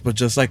jokes, but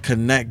just like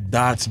connect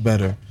dots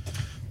better.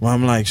 When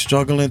I'm like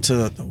struggling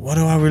to, what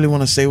do I really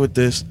want to say with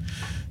this?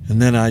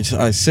 And then I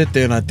sit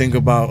there and I think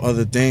about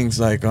other things,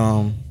 like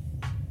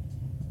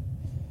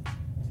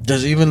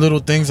there's even little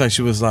things like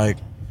she was like,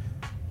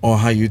 or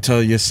how you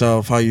tell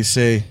yourself, how you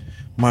say,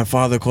 my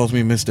father calls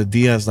me Mr.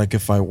 Diaz, like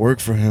if I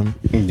work for him.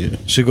 Yeah.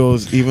 She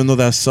goes, even though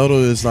that's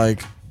subtle, it's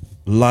like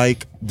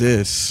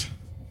this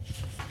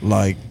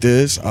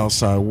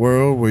outside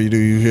world where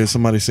you hear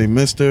somebody say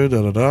Mr.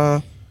 da da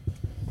da,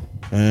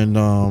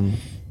 and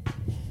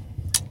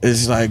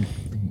it's like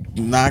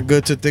not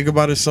good to think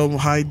about it so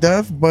high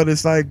def, but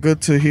it's like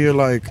good to hear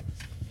like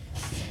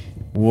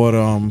what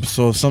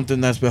so something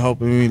that's been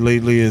helping me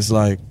lately is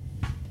like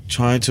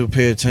trying to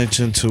pay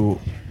attention to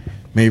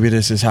maybe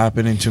this is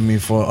happening to me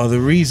for other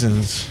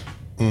reasons.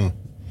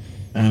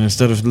 And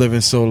instead of living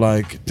so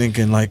like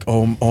thinking like,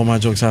 oh, all my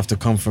jokes have to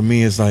come from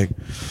me, it's like,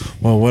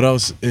 well, what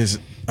else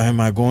am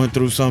I going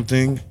through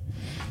something?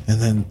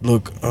 And then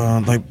look,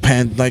 like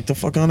the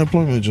fucking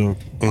unemployment joke,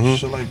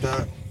 shit like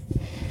that.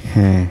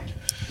 I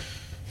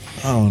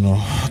don't know.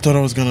 I thought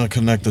I was gonna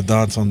connect the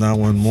dots on that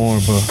one more,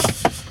 but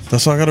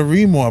that's why I gotta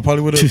read more. I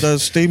probably would have, that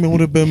statement would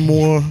have been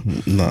more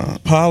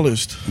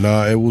polished.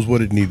 Nah, it was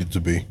what it needed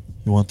to be.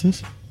 You want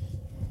this?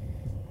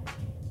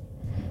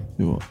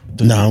 No,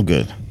 I'm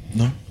good.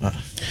 No?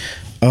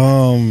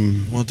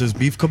 Want this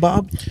beef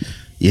kebab?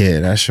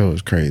 Yeah, that show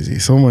is crazy.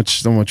 So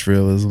much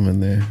realism in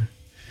there.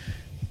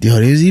 Yo,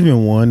 there's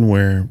even one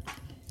where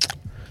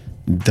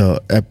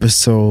the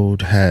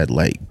episode had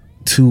like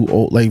two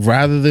old, like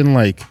rather than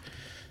like,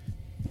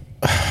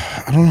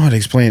 I don't know how to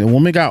explain it. The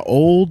woman got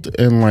old,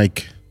 and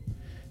like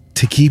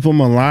to keep them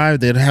alive,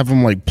 they'd have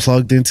them like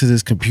plugged into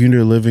this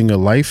computer living a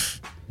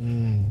life.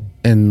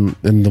 And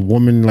the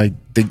woman, like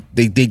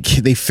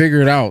they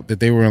figured out that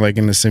they were like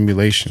in a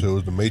simulation. So it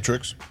was the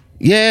Matrix?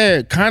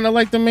 Yeah, kind of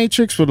like the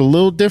Matrix, but a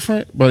little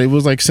different. But it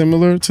was like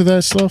similar to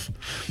that stuff,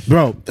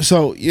 bro.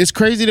 So it's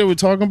crazy that we're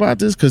talking about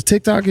this because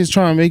TikTok is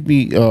trying to make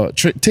me.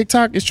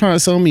 TikTok is trying to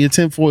sell me a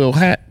tinfoil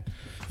hat,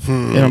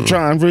 and I'm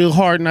trying real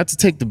hard not to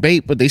take the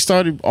bait. But they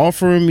started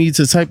offering me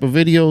the type of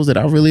videos that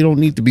I really don't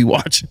need to be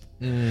watching.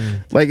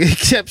 Like it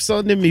kept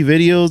sending me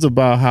videos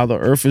about how the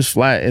Earth is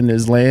flat and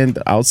there's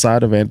land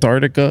outside of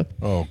Antarctica.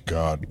 Oh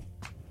God!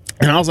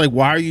 And I was like,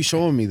 why are you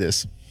showing me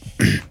this?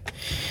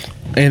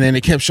 And then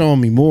it kept showing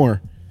me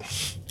more.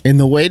 And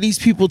the way these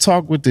people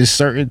talk with this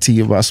certainty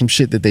about some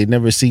shit that they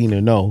never seen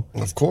or know,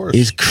 of course,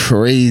 is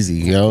crazy,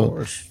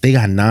 yo. They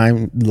got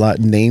 9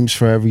 names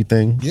for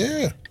everything.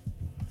 Yeah.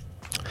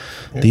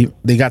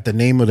 They got the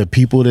name of the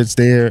people that's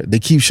there. They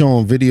keep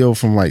showing video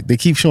from like, they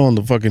keep showing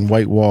the fucking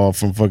white wall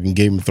from fucking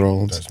Game of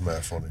Thrones. That's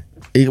mad funny.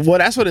 Well,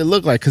 that's what it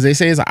looked like because they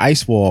say it's an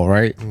ice wall,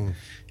 right?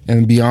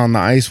 And beyond the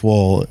ice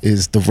wall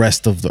is the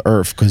rest of the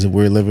earth because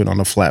we're living on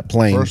a flat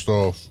plane. First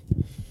off,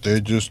 they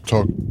just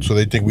talk, so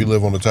they think we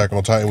live on Attack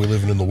on Titan. We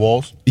living in the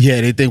walls. Yeah,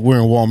 they think we're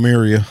in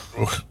Walmeria.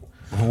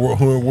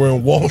 We're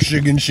in Wall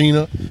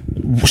Shiganshina.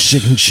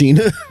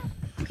 Shiganshina.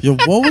 Yo,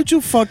 what would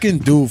you fucking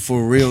do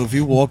for real if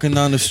you walking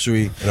down the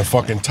street and a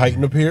fucking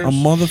Titan appears? A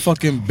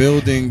motherfucking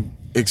building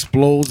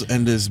explodes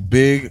and this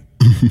big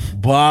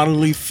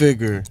bodily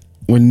figure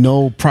with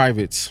no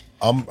privates.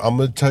 I'm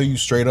gonna tell you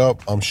straight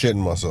up, I'm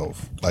shitting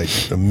myself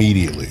like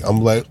immediately.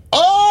 I'm like,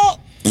 oh,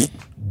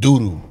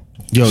 doo-doo.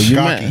 Yo, you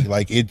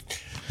like it.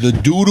 The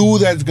doo-doo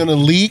that's gonna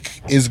leak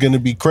is gonna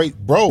be crazy,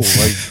 bro.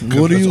 Like,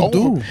 what do you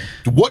do?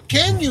 What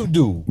can you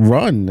do?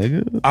 Run,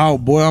 nigga. Oh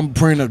boy, I'm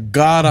praying to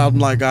God. I'm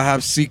like, I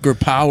have secret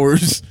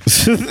powers.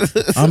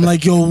 I'm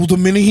like, yo, the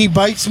minute he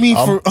bites me,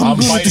 I'm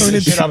gonna turn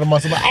the shit out of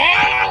myself. Like,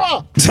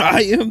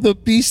 I am the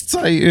Beast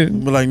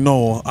Titan. But like,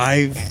 no,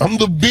 I'm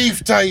the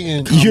Beef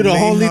Titan. You're the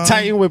only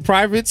Titan with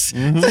privates.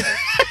 I'm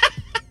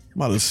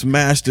about to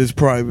smash this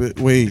private.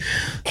 Wait,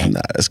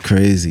 nah, that's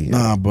crazy.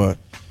 Nah, but.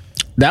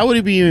 That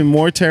would be even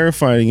more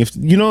terrifying if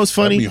you know. It's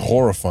funny. That'd be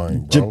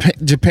horrifying, bro.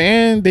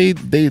 Japan,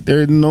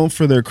 they're known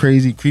for their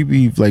crazy,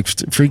 creepy, like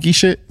freaky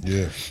shit.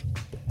 Yeah.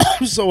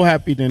 I'm so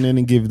happy they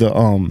didn't give the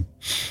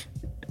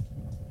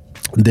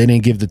They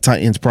didn't give the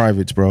Titans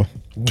privates, bro.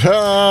 Yeah.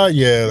 that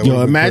Yo, would've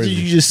been imagine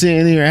crazy. you just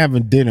sitting there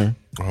having dinner.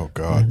 Oh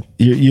God.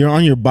 You're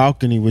on your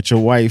balcony with your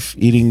wife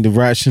eating the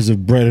rations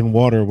of bread and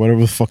water, whatever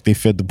the fuck they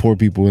fed the poor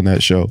people in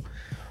that show.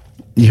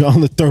 You're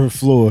on the third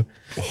floor.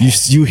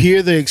 You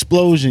hear the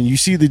explosion. You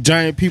see the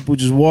giant people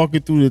just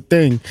walking through the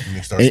thing. And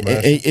they start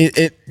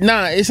smashing.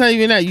 Nah, it's not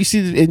even that. You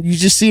see, and you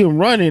just see them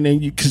running, and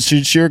because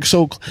you're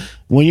so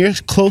when you're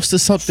close to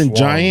something Swung.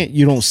 giant,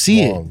 you don't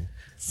see it.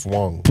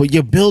 Swung. But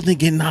your building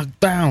get knocked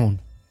down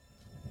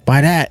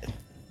by that.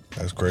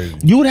 That's crazy.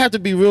 You would have to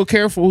be real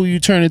careful who you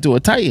turn into a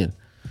Titan.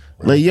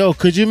 Like, yo,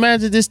 could you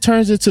imagine this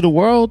turns into the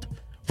world,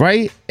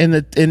 right? And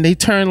they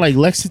turn like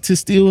Lexington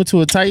Steel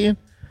into a Titan.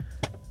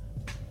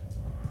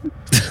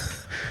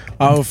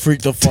 I would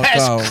freak the fuck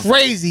out. That's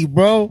crazy,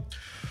 bro.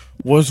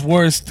 What's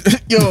worse?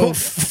 Yo,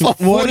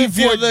 what if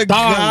you're the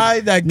dong guy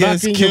that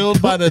gets knocking your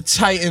killed by the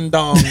Titan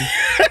dong?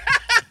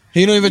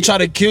 He don't even try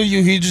to kill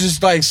you. He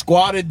just like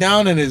squatted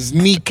down and his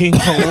knee came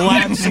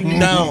collapsing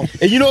down.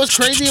 And you know what's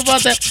crazy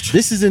about that?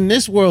 This is in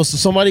this world, so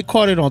somebody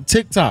caught it on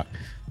TikTok.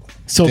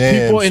 So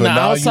Damn, people in so the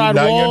now outside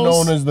now walls,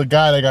 you're known as the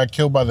guy that got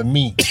killed by the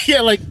meat.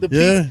 yeah, like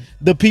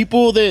the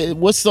people that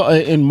what's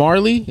the in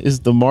Marley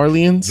is the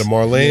Marlians. The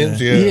Marlins,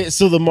 Yeah,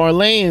 so the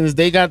Marlians,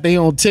 they got their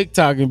own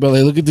TikTok and be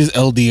like, look at this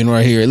LDN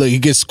right here. Look, he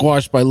gets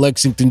squashed by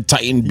Lexington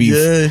Titan beef.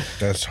 Yeah,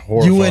 That's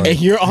horrifying. And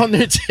you're on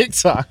their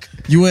TikTok.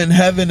 you in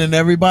heaven and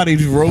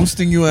everybody's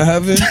roasting you in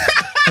heaven.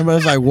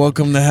 Everybody's like,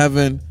 "Welcome to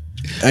heaven."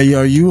 Hey,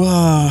 are you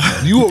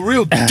You a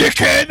real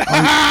dickhead.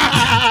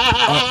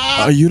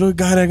 are you the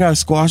guy that got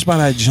squashed by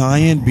that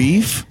giant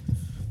beef?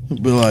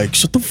 Be like,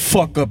 shut the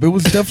fuck up. It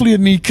was definitely a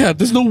kneecap.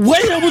 There's no way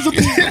that was a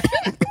kneecap.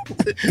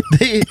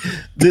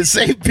 The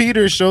St.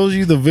 Peter shows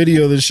you the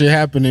video of this shit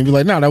happening and be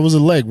like, nah, that was a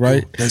leg,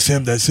 right? That's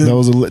him. That's him. That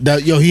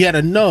was yo, he had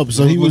a nub,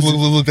 so he was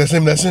Look, that's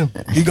him. That's him.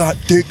 He got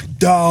dick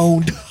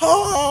down.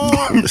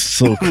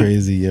 so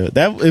crazy, yo.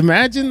 That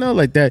imagine though,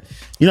 like that.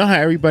 You know how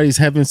everybody's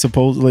heaven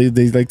supposedly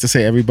they like to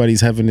say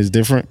everybody's heaven is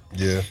different.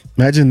 Yeah,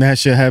 Imagine that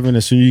shit heaven.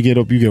 As soon as you get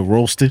up, you get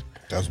roasted.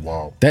 that's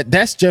wild.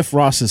 That's Jeff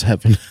Ross's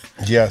heaven.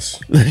 Yes.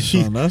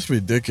 Son, that's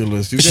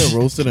ridiculous. You get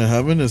roasted in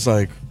heaven. It's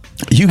like,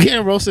 You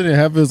getting roasted in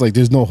heaven is like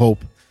there's no hope.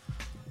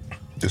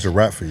 It's a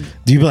rap for you.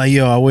 Do you be like,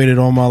 yo, I waited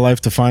all my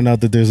life to find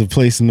out that there's a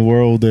place in the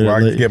world that Where I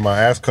like, can get my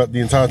ass cut the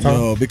entire time.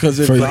 no, because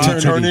if For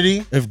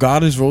eternity? if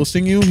God is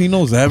roasting you, He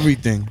knows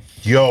everything.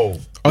 Yo,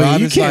 Oh, God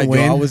you is can't like,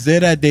 yo, win. I was there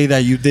that day that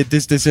you did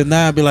this, and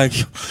that. I'd be like,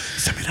 yo,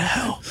 send me to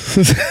hell.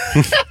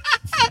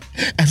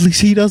 At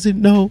least he doesn't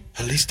know.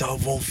 At least I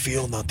won't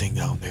feel nothing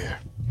down there.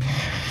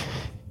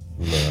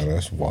 nah,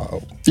 that's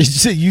wild.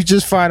 You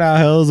just find out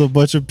hell is a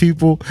bunch of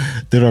people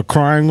that are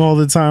crying all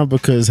the time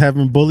because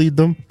haven't bullied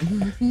them.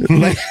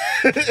 Like,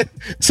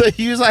 so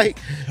he was like,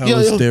 Hell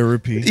is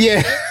therapy.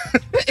 yeah.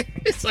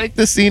 It's like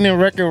the scene in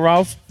Wreck-It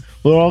Ralph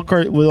with all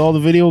the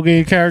video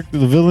game characters,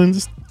 the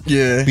villains.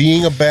 Yeah.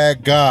 Being a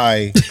bad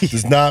guy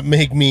does not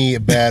make me a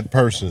bad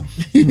person.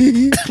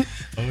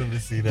 I'm gonna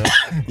see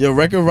that. Yo,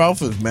 Wreck-It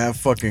Ralph is mad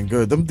fucking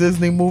good. Them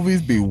Disney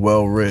movies be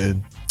well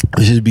written.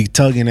 It should be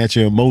tugging at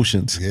your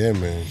emotions. Yeah,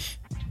 man.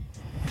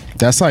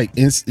 That's like,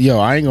 yo,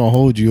 I ain't gonna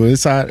hold you.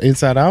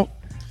 Inside Out.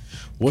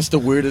 What's the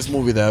weirdest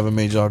movie that ever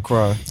made y'all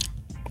cry?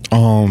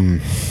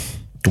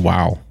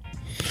 Wow.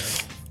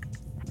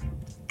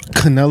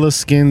 Canella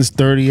Skin's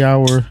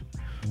 30-hour.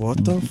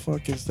 What the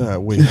fuck is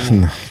that? Wait,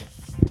 hold on.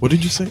 What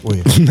did you say?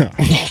 Wait. No.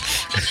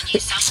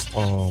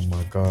 Oh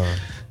my god.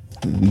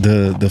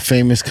 The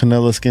famous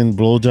Canella Skin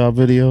blowjob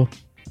video.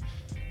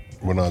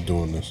 We're not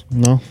doing this.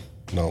 No.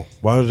 No.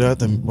 Why did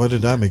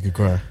that make you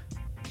cry?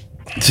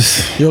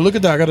 Just Yo, look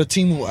at that. I got a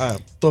Temu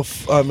ad. A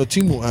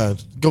Temu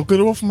ad. Go get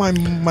it off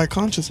my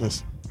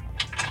consciousness.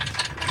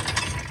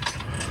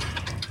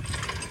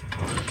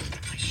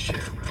 Shit,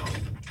 Ralph.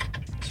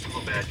 It's full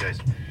of bad guys.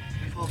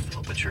 We've all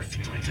felt what you're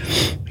feeling,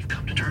 and we've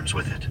come to terms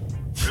with it.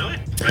 Really?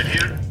 Right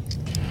here?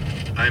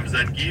 I'm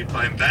Zangief.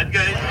 I'm bad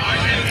guy.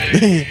 I'm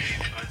Zangief.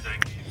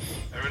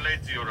 I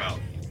relate to you, Ralph.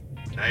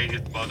 I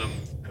hit bottom.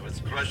 I was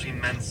crushing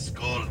man's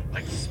skull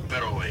like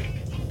sparrow egg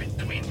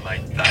between my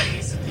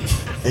thighs.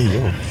 Hey yo.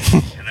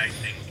 And I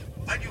think,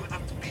 why do you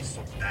have to be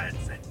so bad,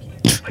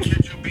 Zangief? Why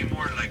can't you be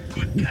more like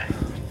good guy?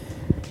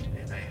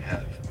 And I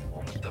have a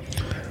moment of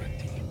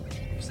clarity.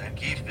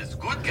 Zangief is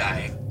good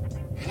guy.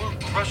 Will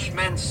crush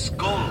man's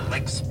skull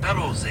like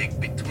sparrow's egg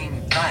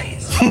between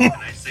thighs. And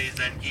I say,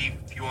 Zangief,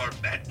 you are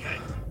bad guy.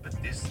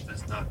 But this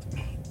does not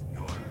mean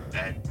you're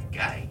bad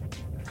guy.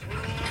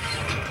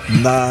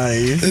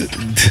 Nice.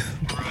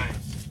 Right.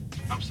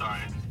 I'm sorry.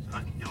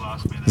 You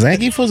lost me.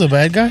 Zangief was a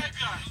bad guy.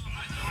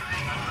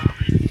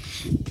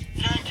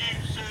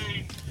 Zangief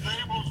say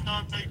labels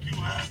not make you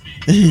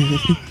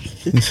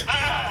happy.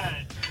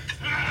 Bad.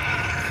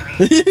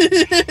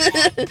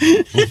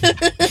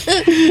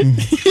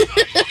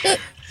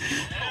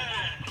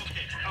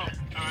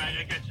 Alright,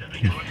 I get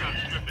you. What about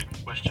a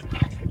terrific question?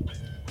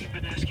 We've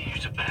been asking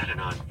you to bat it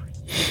on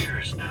for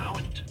years now,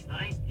 and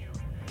tonight you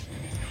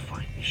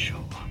finally show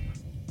up.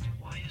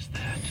 Why is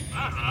that?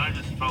 I don't know, I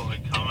just felt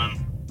like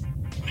coming.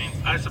 I mean,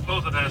 I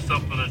suppose it has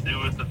something to do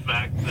with the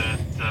fact that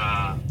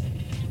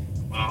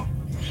well,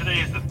 today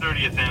is the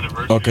 30th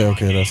anniversary.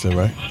 Okay, that's it,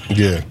 right?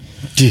 Yeah.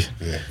 Yeah.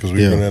 Yeah. Because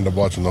we're gonna end up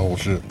watching the whole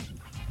shit.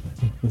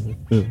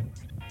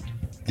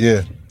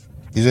 Yeah.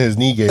 He said his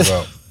knee gave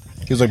out.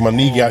 He's like my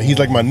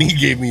knee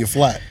gave me a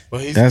flat.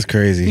 That's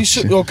crazy. He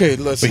should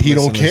listen. But he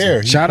don't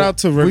care. Shout out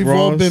to Rick We've Ross.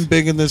 all been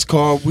big in this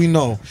car. We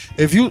know.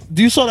 If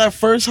you saw that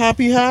first hop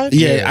he had,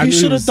 Yeah, I you knew should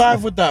he have was-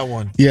 dived with that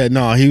one. Yeah,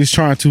 no, he was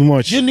trying too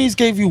much. Your knees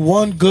gave you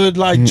one good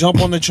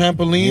jump on the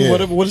trampoline, Yeah.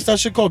 whatever. What is that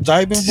shit called?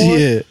 Diving board?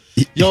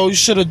 Yeah. Yo, you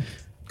should have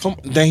come.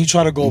 Then he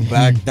tried to go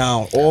back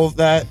down. All of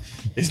that.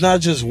 It's not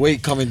just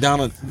weight coming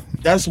down.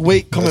 That's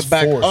weight coming That's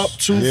back force. up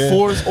to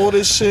force. All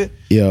this shit.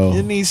 Yo.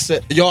 Your knees.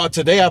 Yo,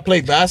 today I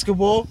played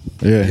basketball.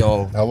 Yeah.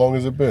 Yo, How long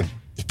has it been?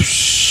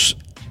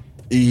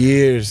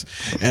 years,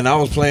 and I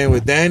was playing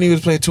with Danny. He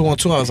was playing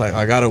 2-on-2. I was like,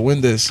 I gotta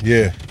win this.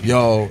 Yeah. Yo,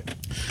 all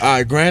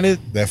right. Granted,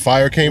 That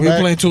fire came we were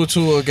back. playing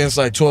 2-on-2 against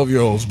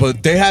 12-year-olds,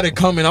 but they had it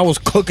coming. I was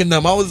cooking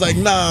them. I was like,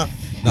 nah.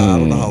 I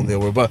don't know how they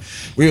were, but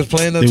we was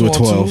playing them They were 2-on-2.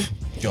 12.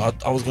 Yo,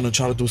 I was gonna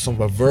try to do some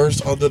reverse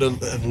under the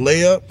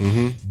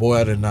layup. Boy,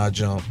 I did not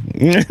jump.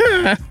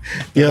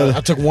 Yo,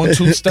 I took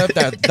 1-2 step.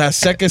 That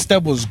second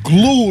step was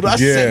glued. I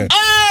said,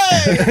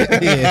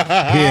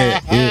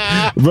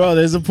 yeah. Bro,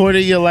 there's a point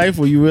in your life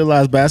where you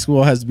realize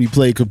basketball has to be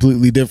played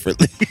completely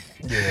differently.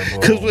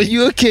 Because when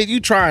you're a kid,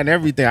 you trying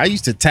everything. I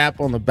used to tap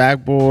on the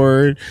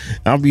backboard.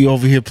 I'll be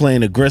over here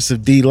playing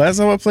aggressive D. Last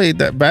time I played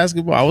that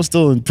basketball, I was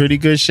still in pretty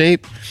good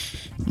shape.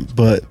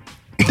 But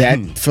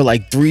that for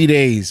 3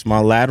 days, my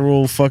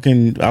lateral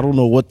fucking, I don't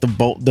know what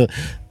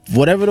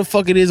whatever the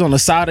fuck it is on the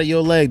side of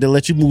your leg that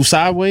let you move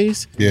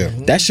sideways. Yeah.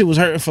 That shit was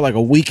hurting for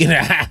a week and a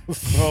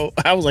half, bro.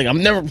 I was like,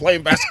 I'm never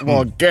playing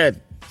basketball again.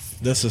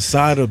 that's a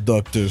side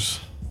abductors.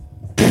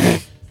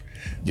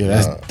 Yo,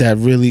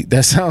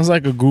 that sounds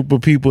like a group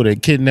of people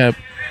that kidnap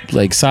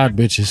side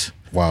bitches.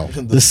 Wow.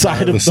 The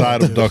side The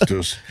side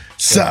abductors.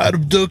 Side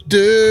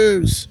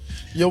abductors.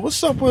 Yo,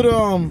 what's up with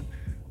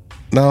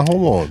Now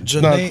hold on.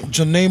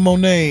 Janae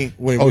Monet?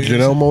 Wait, Oh, wait,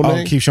 Janelle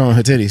Monae. Oh, keep showing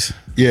her titties.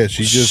 Yeah,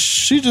 she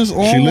just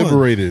on. she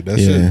liberated.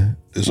 That's Yeah. it.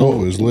 It's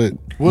over. It's lit.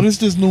 What is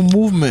this new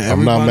movement?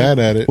 I'm not mad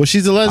at it. Well,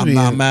 she's a lesbian.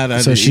 I'm not mad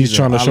at so it. she's either.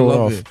 trying to I show it love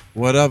off. it.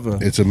 Whatever.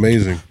 It's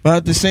amazing. But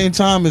at the same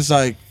time, it's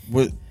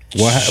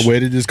Where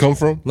did this come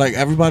from?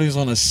 everybody's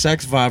on a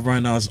sex vibe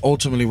right now. Is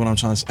ultimately what I'm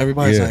trying to say.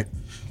 Everybody's Yeah.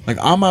 like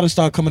I'm about to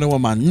start coming in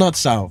with my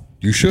nuts out.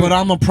 You should. But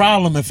I'm a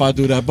problem if I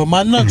do that. But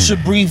my nuts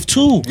should breathe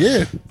too.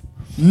 Yeah.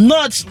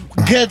 Nuts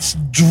gets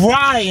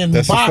dry and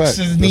That's a fact.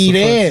 boxes That's need a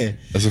fact. air.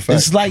 That's a fact.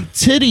 It's like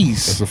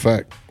titties. That's a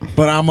fact.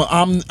 But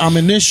I'm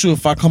an issue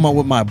if I come out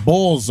with my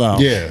balls out.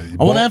 Yeah,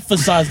 I want to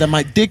emphasize that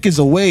my dick is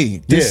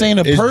away. This Yeah, ain't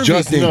a it's pervy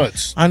just thing.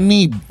 nuts. I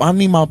need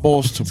my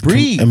balls to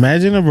breathe.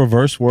 Imagine a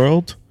reverse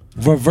world.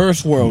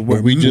 Reverse world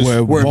where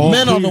where ball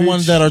men are the cleavage-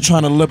 ones that are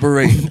trying to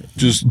liberate.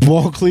 Just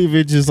Ball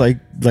cleavage is like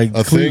thing?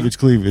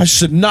 cleavage. I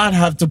should not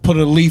have to put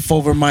a leaf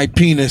over my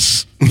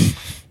penis.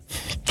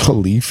 A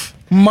leaf.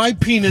 My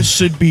penis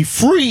should be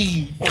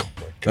free.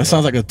 That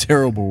sounds like a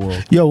terrible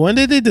world. Yo, when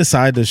did they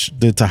decide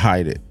to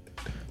hide it?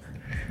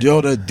 Yo,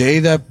 the day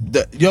that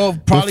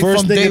probably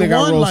first from nigga day that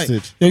got one,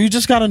 roasted. yo, you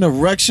just got an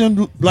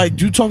erection,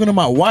 you talking to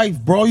my wife,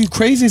 bro. You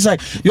crazy? It's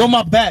like, yo,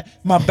 my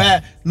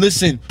bad.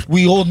 Listen,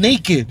 we all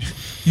naked.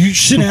 You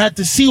shouldn't have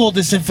to see all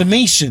this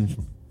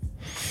information.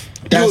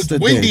 That's the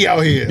windy thing. out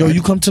here. Yo,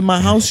 you come to my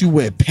house, you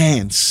wear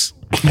pants.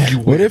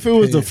 What if it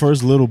was the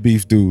first little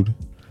beef dude?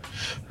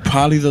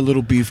 Probably the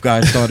little beef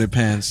guy started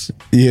pants.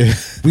 Yeah.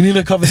 We need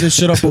to cover this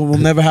shit up, or we'll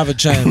never have a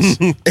chance.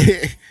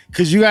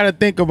 Because you got to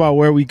think about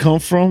where we come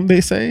from, they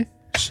say.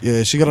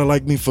 Yeah, she gotta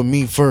like me for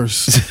me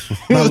first,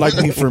 not like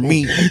me for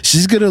me.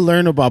 She's going to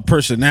learn about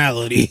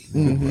personality. oh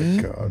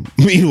my God.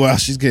 Meanwhile,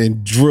 she's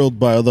getting drilled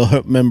by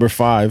the member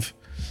 5.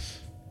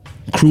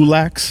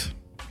 Krulax.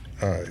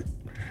 All right.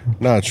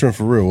 Nah, Trent,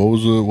 for real. What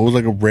was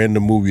a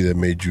random movie that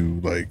made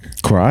you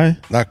Cry?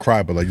 not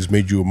cry, but just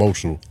made you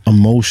emotional?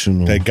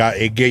 Emotional. It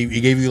gave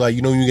you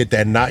you get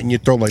that knot in your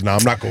throat. Nah,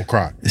 I'm not gonna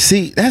cry.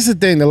 See, that's the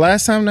thing. The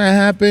last time that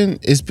happened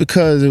is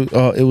because it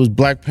was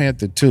Black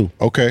Panther 2.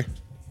 Okay.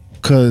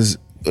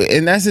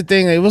 And that's the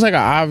thing. It was an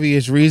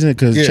obvious reason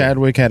because Yeah.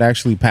 Chadwick had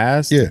actually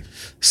passed. Yeah.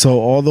 So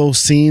all those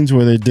scenes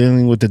where they're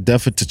dealing with the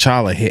death of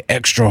T'Challa hit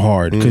extra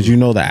hard because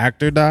the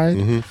actor died.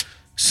 Mm-hmm.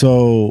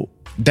 So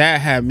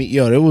that had me.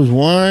 Yo, there was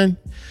one.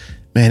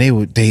 Man,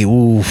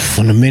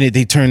 from the minute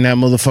they turned that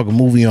motherfucking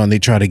movie on, they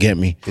try to get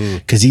me.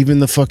 Because even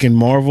the fucking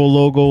Marvel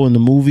logo in the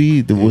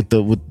movie with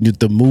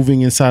the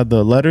moving inside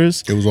the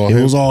letters, It was all it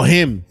him? was all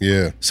him.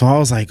 Yeah. So I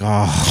was like,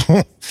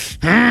 oh,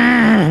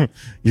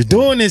 you're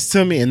doing this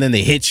to me. And then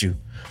they hit you.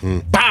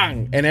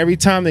 Bang. And every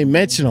time they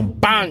mention them,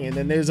 bang. And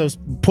then there's a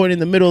point in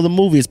the middle of the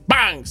movie, it's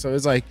bang. So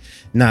it's like,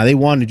 nah, they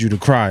wanted you to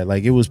cry.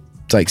 Like it was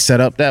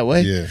set up that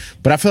way. Yeah.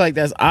 But I feel like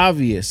that's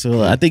obvious.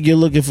 So I think you're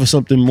looking for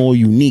something more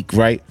unique,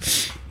 right?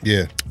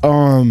 Yeah.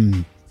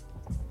 I'm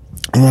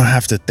gonna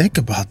have to think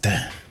about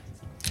that.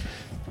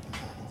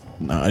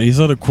 Nah, these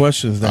are the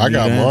questions that I need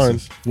got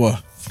answers.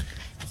 What?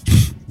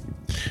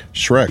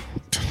 Shrek.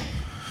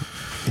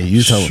 Yeah,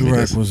 you telling me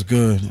this. Shrek was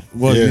good.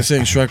 What Yeah. you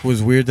saying? Shrek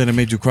was weird that it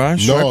made you cry?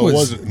 Shrek No, was, it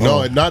wasn't.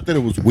 No, not that it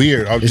was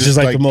weird. I was It's just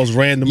like the most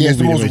random Yeah, it's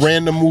the movie most that makes-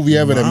 random movie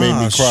ever that made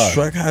me cry.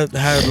 Shrek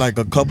had like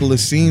a couple of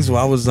scenes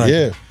where I was like,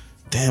 Yeah.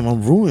 damn,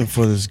 I'm rooting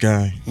for this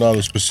guy. No,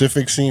 the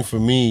specific scene for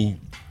me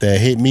that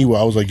hit me where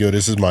I was like, yo,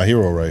 this is my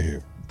hero right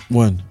here.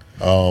 When?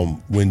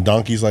 When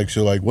Donkey's like,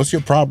 so like, what's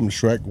your problem,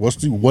 Shrek?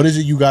 What is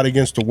it you got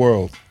against the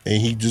world? And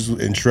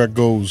Shrek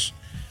goes,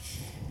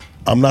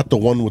 I'm not the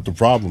one with the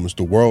problem. It's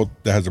the world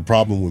that has a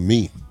problem with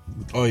me.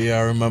 Oh yeah,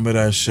 I remember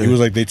that shit. He was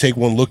like, they take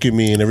one look at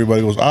me and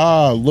everybody goes,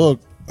 look,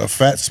 a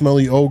fat,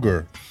 smelly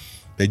ogre.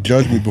 They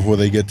judge me before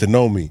they get to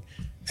know me.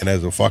 And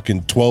as a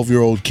fucking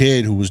 12-year-old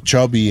kid who was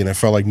chubby and I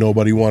felt like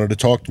nobody wanted to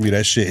talk to me,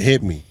 that shit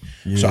hit me.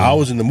 Yeah. So I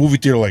was in the movie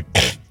theater like,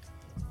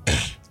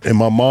 and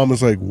my mom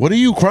was like, what are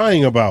you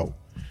crying about?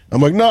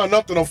 I'm like, no,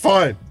 nothing, I'm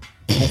fine.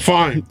 I'm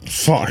fine.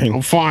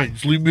 I'm fine.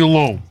 Just leave me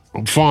alone.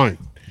 I'm fine.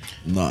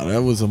 Nah,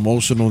 that was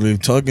emotionally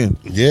tugging.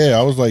 Yeah,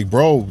 I was like,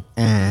 bro,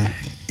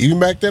 even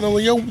back then, I'm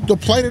like, yo, the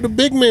plight of the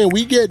big man,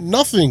 we get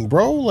nothing,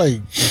 bro.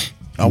 Like,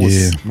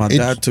 My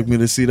dad took me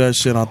to see that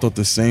shit. I thought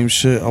the same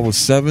shit. I was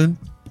 7.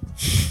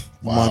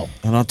 Wow.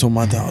 And I told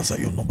my dad, I was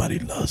like, yo, nobody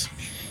loves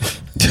me.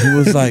 He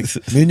was like,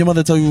 me and your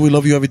mother tell you we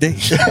love you every day.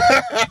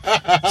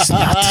 It's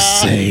not the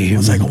same. I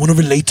was like, I want to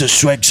relate to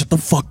Shrek. Shut the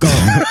fuck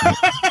up.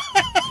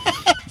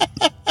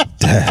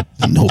 Dad,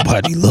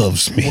 nobody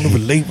loves me. I want to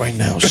relate right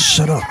now.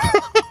 Shut up.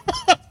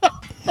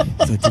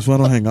 It's like, that's why I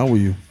don't hang out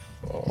with you.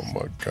 Oh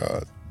my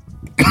God.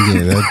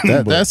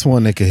 Yeah, that's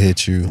one that could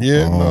hit you.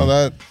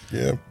 Yeah,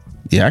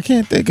 Yeah, I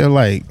can't think of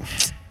like.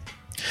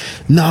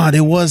 Nah,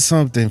 there was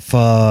something.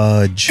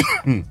 Fudge.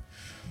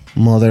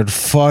 Mother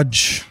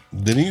fudge.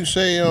 Didn't you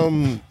say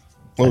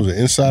what was it,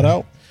 Inside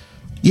Out?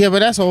 Yeah, but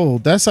that's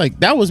old. That's like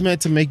that was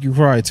meant to make you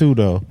cry too,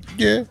 though.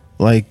 Yeah.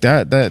 Like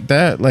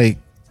that like.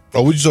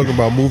 Oh, we just talking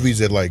about movies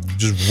that like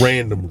just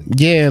randomly.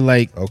 Yeah,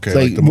 like Okay,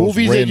 like like the most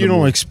movies that you random don't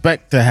movie.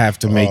 expect to have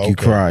to make you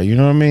okay. cry. You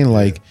know what I mean?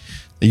 Like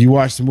you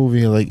watch the movie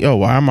and you're like, yo,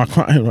 why am I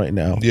crying right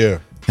now? Yeah.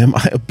 Am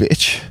I a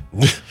bitch?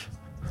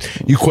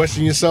 You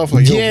question yourself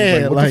like, yo,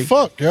 Yeah, what like- the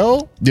fuck,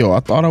 yo? Yo, I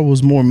thought I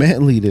was more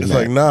manly than It's that.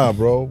 like, nah,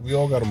 bro. We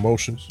all got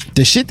emotions.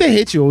 The shit that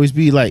hits you always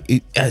be like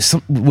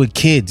with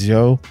kids,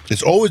 yo.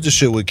 It's always the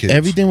shit with kids.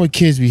 Everything with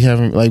kids be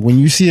having like when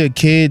you see a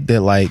kid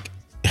that like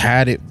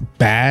had it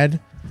bad,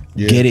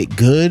 get it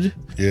good.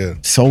 Yeah,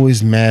 It's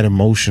always mad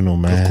emotional,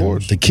 man. Of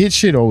course. The kid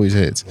shit always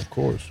hits. of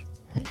course.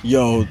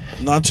 Yo,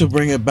 not to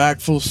bring it back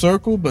full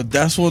circle, but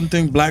that's one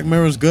thing Black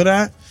Mirror's good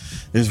at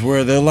is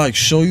where they'll like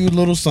show you a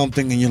little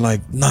something and you're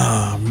like,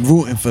 nah, I'm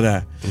rooting for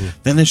that.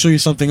 Then they show you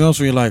something else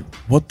where you're like,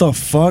 what the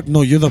fuck?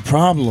 No, you're the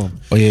problem.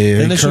 Oh yeah.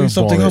 Then they show you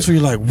something else where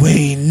you're like,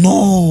 wait,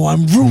 no,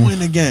 I'm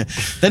rooting again.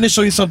 Then they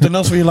show you something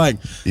else where you're like,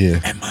 Yeah.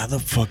 am I the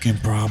fucking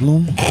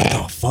problem? What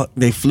the fuck?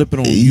 They flip it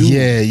on you.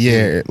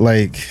 Yeah.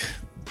 Like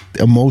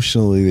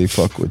emotionally they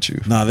fuck with you.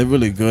 Nah, they're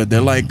really good.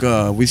 They're like,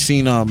 we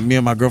seen me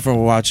and my girlfriend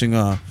were watching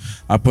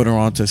I put her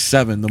on to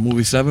 7, the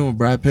movie 7 with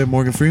Brad Pitt,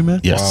 Morgan Freeman.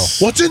 Yes.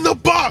 What's in the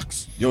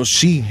box? Yo,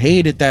 she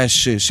hated that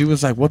shit. She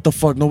was like, what the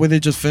fuck? No way they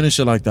just finish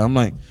it like that. I'm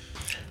like,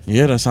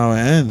 yeah, that's how it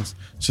ends.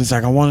 She's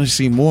like, I want to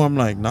see more. I'm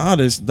like, nah,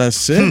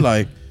 that's it.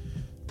 Like,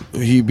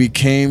 he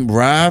became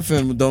Raph,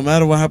 and no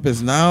matter what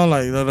happens now,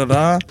 like,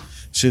 da-da-da.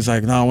 She's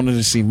like, nah, I wanted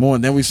to see more.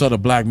 And then we saw the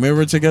Black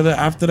Mirror together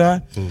after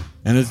that.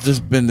 And it's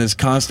just been this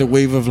constant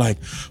wave of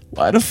like,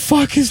 why the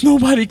fuck is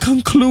nobody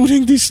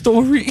concluding these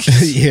stories?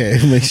 Yeah,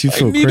 it makes you I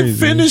feel need crazy. to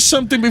finish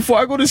something before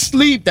I go to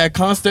sleep. That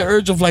constant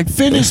urge of like,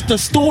 finish the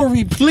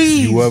story,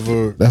 please.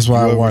 That's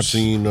why I watched-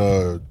 seen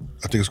I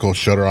think it's called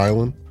Shutter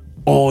Island.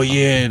 Oh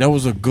yeah, that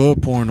was a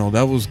good porno.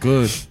 That was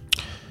good.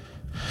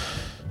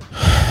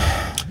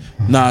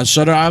 Nah,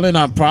 Shutter Island,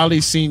 I've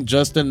probably seen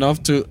just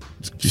enough to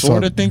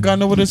sort of think I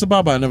know what it's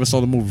about, but I never saw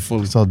the movie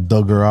fully. It's called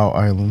Duggar Out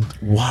Island.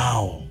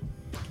 Wow.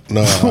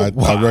 No,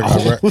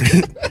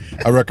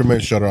 I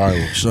recommend Shutter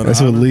Island. Shutter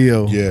That's with Island.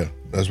 Leo. Yeah,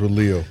 that's with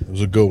Leo. It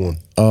was a good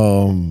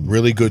one.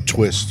 Really good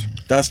twist.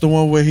 That's the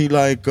one where he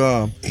like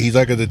He's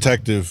like a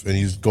detective and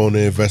he's going to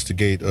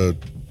investigate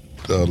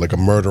like a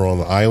murder on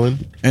the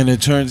island. and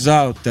it turns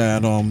out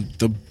that I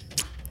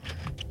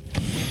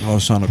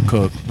was trying to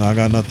cook. No, I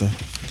got nothing.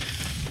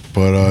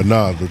 But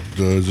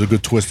there's a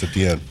good twist at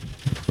the end.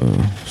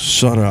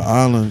 Shutter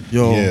Island,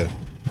 yo. Yeah,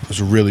 it's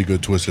a really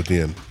good twist at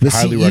the end. But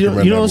Highly see,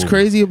 recommend. you know that what's movie.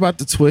 crazy about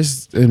the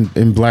twist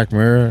in Black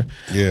Mirror?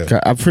 Yeah.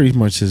 I pretty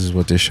much this is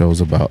what this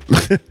show's about.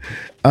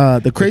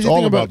 The crazy It's all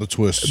thing about the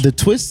twist. The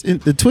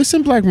twists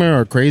in Black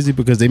Mirror are crazy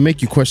because they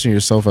make you question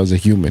yourself as a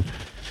human.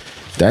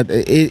 That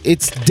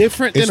it's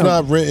different. It's than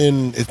not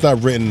written. It's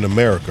not written in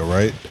America,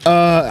 right?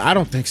 I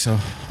don't think so.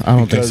 I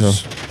don't think so.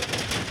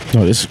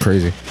 No, this is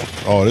crazy.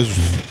 Oh, this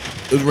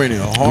It's raining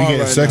we hard getting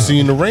right sexy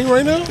in the rain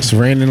right now. It's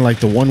raining like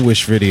the One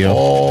Wish video.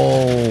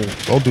 Oh,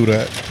 don't do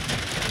that.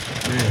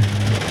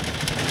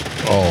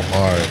 Oh,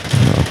 all right.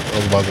 I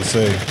was about to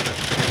say,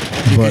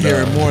 You But, can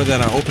hear it more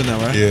than I open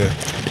that, right? yeah.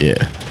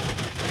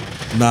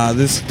 Yeah. Nah,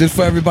 this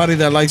for everybody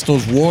that likes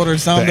those water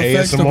sound The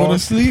effects to go ASMR? to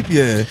sleep.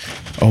 Yeah.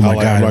 Oh my I'm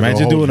not god! gonna Imagine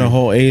hold doing you. a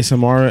whole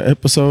ASMR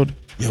episode.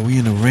 Yeah, we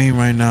in the rain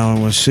right now,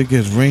 and when shit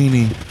gets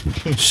rainy,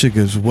 shit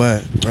gets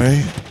wet,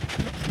 right?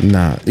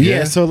 Nah. Yeah.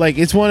 Yeah. So like,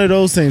 it's one of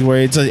those things where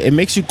it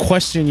makes you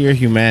question your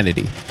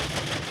humanity.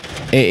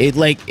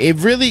 It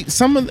really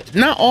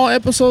not all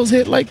episodes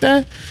hit like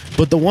that,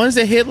 but the ones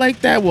that hit like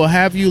that will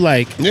have you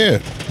like, Yeah.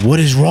 what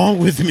is wrong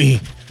with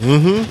me?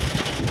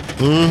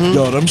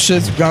 Yo, them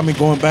shits got me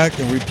going back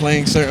and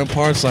replaying certain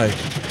parts, like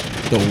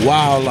the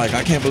wow, like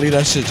I can't believe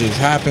that shit just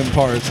happened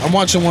parts. I'm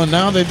watching one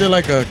now. They did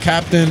like a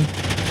Captain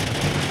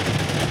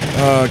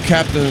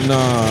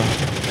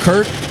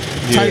Kirk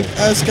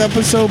type-esque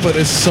episode, but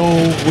it's so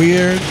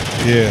weird.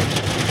 Yeah.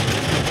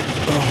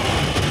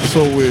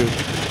 So weird.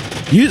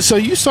 You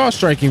saw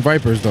Striking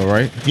Vipers though,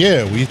 right?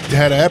 Yeah, we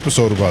had an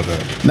episode about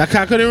that. Now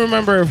I couldn't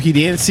remember if he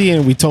didn't see it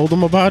and we told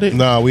him about it.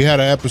 Nah, we had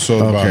an episode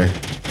about Okay.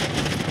 it.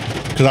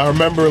 Because I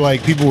remember,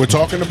 like, people were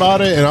talking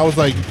about it, and I was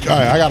like, all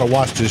right, I got to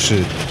watch this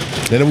shit.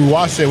 And then we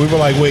watched it, we were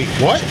like, wait,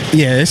 what?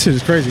 Yeah, this shit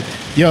is crazy.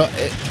 Yo,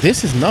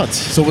 this is nuts.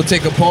 So we'll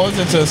take a pause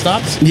until it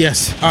stops.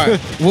 Yes. All right,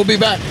 we'll be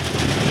back.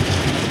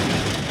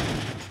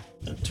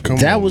 Come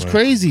That on, was man.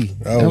 crazy.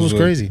 That was a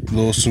crazy.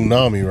 Little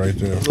tsunami right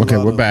there. Okay,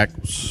 we're back.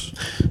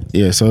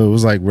 Yeah, so it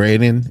was like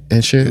raining and It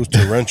was shit.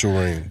 torrential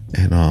rain.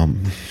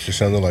 And It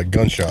sounded like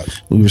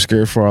gunshots. we were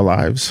scared for our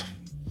lives.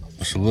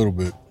 Just a little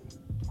bit.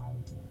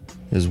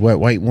 There's wet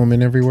white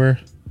woman everywhere.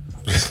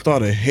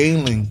 Started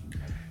hailing.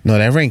 No,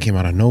 that rain came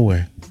out of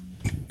nowhere.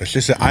 It's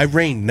just I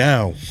rain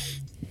now.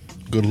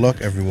 Good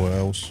luck, everyone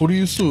else. Who do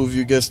you sue if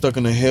you get stuck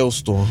in a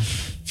hailstorm?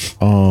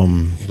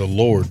 The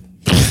Lord.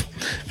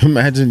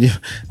 Imagine you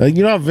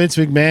know how Vince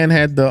McMahon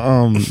had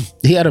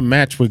he had a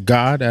match with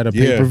God at a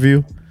Yeah.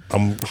 pay-per-view.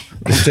 I'm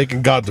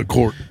taking God to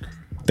court.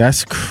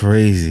 That's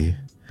crazy.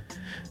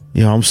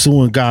 Yo, I'm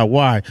suing God.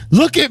 Why?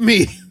 Look at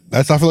me.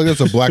 I feel like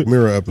that's a Black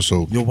Mirror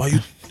episode. Yo, why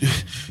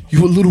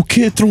you a little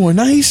kid throwing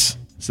ice?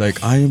 It's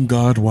like, I am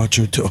God, watch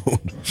your tone.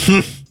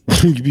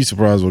 You'd be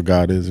surprised what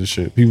God is and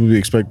shit. People be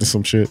expecting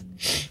some shit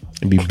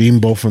and be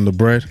bimbo from the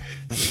bread.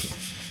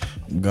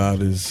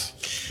 God is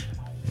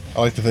I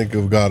like to think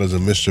of God as a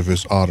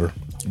mischievous otter.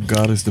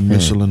 the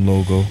Michelin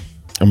logo.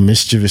 A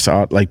mischievous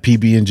like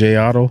PB&J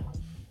Auto.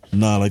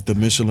 Nah, like the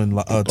Michelin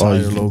tire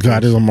logo.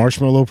 God is a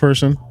marshmallow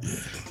person.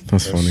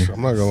 That's funny.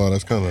 I'm not gonna lie,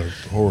 that's kind of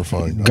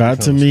horrifying.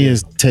 God to me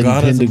is Teddy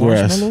God as a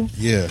Pendergrass. marshmallow?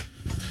 Yeah.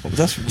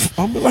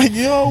 I'm like,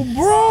 yo,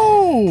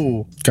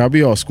 bro. God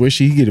be all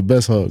squishy. He get the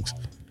best hugs.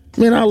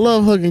 Man, I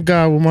love hugging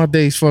God when my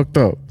day's fucked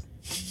up.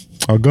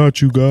 I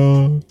got you,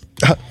 God.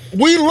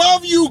 We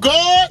love you,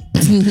 God.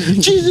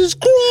 Jesus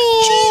Christ.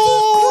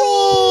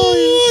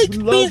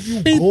 Love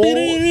you,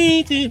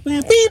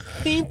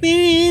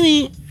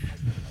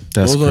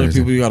 That's Those are the crazy.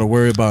 people you got to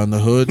worry about in the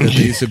hood that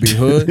they used to be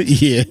hood.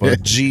 Yeah.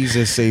 But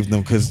Jesus saved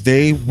them because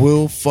they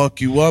will fuck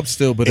you up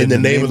still. But In the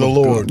name of the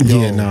Lord. God.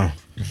 Yeah, no.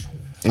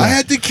 I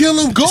had to kill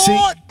him, God. See,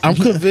 I'm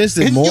convinced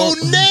that in your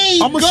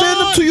name, I'm going to God. send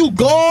them to you,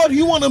 God.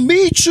 He want to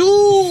meet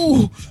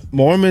you.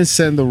 Mormons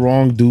send the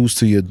wrong dudes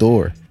to your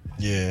door.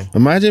 Yeah.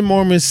 Imagine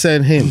Mormons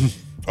sent him.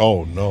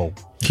 Oh no.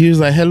 He was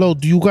like, hello,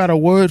 do you got a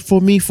word for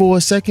me for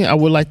a second? I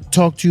would like to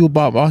talk to you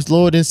about our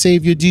Lord and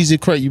Savior Jesus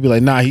Christ. You'd be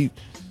like, nah, he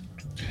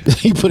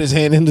put his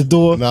hand in the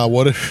door. Now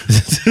what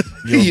if?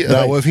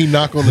 Now what if he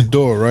knock on the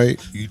door, right?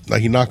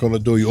 He knock on the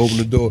door, you open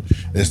the door.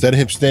 And instead of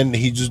him standing,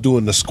 he's just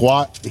doing the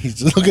squat. He's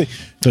just looking.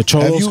 The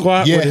cholo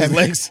squat with his have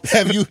legs.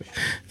 Have you?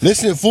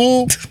 Listen,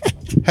 fool.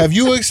 Have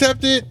you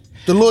accepted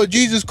the Lord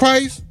Jesus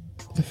Christ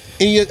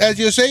as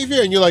your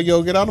Savior? And you're like,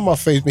 yo, get out of my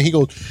face, man. He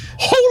goes,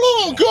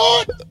 hold on,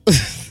 God,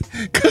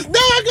 because now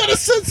I gotta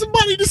send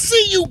somebody to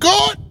see you,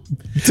 God.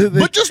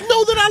 But just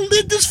know that I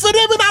did this for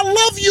them, and I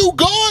love you,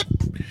 God.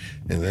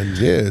 And then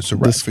it's a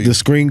wrap for you. The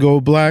screen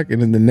go black,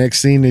 and then the next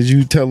scene is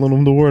you telling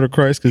him the word of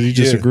Christ because he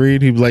just Yeah.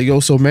 agreed. He was like,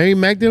 yo, so Mary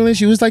Magdalene,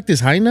 she was like this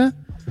hyena?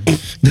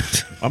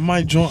 I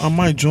might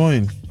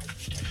join.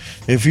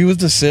 If he was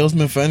the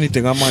salesman for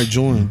anything, I might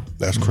join.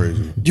 That's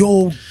crazy.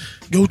 Yo,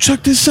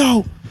 check this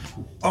out.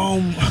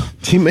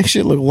 He makes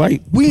shit look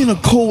light. We in a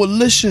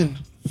coalition.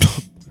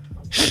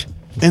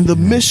 And the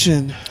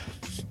mission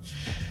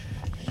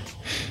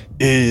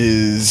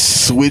is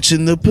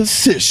switching the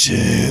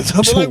positions.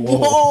 I'm like,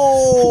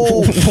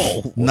 whoa.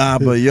 Nah,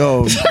 but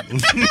yo,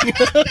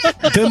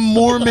 them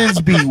Mormons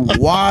be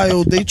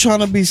wild. They trying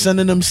to be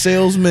sending them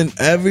salesmen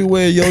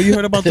everywhere. Yo, you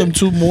heard about them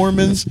two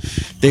Mormons?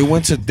 They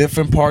went to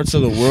different parts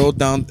of the world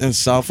down in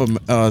South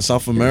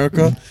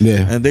America.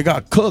 Yeah. And they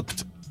got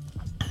cooked.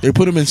 They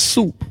put them in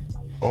soup.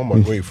 Oh my,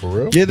 wait, for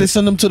real? Yeah, they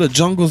send them to the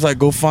jungles, like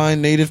go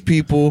find native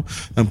people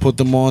and put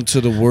them on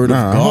to the word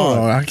Nah, of hold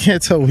God. on. I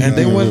can't tell what And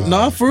they you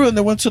went, for real, and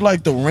they went to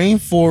like the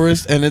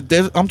rainforest, and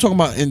I'm talking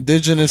about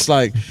indigenous,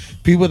 like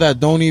people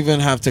that don't even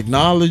have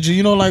technology.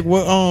 You know, like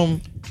what,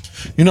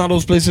 you know,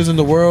 those places in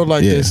the world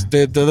like Yeah. this,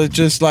 they're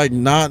just like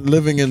not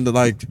living in the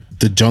like,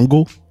 the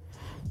jungle.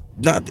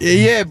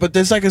 but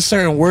there's like a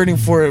certain wording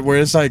for it where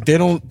it's like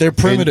they're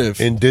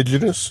primitive.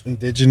 Indigenous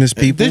Indigenous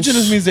people.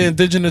 Indigenous means they're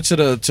indigenous to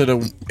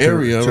the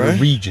area, to right? the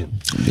region.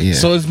 Yeah.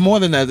 So it's more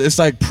than that. It's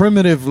like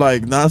primitive,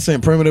 like not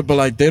saying primitive, but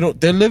like they're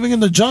living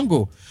in the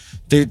jungle.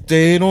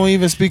 They don't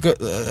even speak.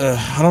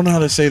 I don't know how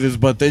to say this,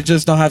 but they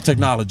just don't have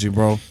technology,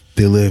 bro.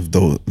 They live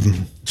though.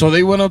 So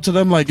they went up to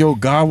them like, "Yo,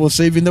 God will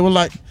save you." And they were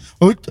like,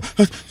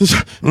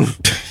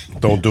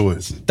 Don't do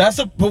it. "That's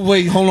a." But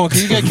wait, hold on. Can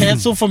you get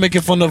canceled for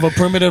making fun of a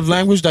primitive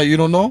language that you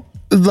don't know?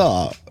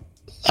 No,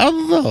 I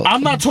don't know.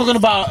 I'm not talking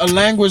about a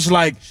language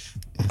like.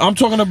 I'm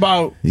talking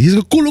about. He's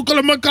a culo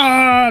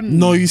calamacan.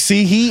 No, you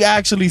see, he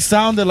actually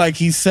sounded like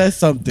he said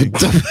something.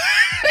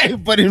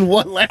 But in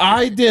what language?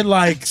 I did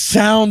like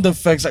sound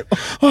effects, like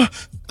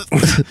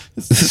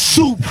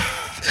soup.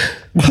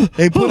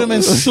 They put him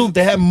in soup.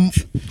 They had.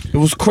 It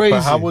was crazy.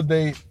 But how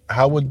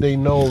would they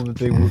know that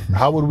they would?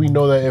 How would we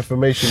know that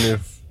information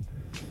if?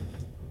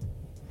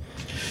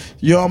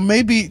 Yo,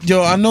 maybe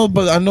I know,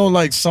 but I know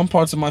like some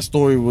parts of my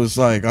story was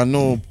like I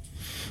know.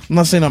 I'm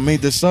not saying I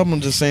made this up. I'm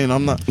just saying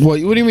I'm not. What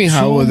do you mean?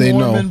 How would they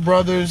know? Mormon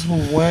brothers who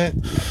went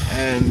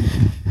and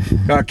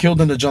got killed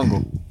in the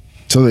jungle.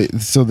 So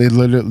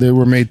they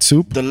were made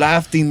soup. The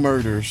Lafferty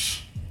murders.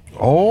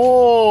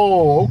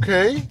 Oh,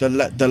 okay.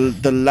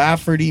 The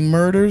Lafferty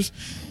murders.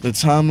 The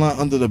timeline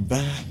under the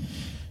bed.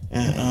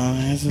 And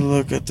here's a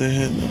look at the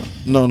head.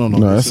 No. No,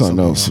 that's something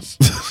else.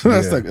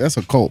 That's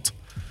a cult.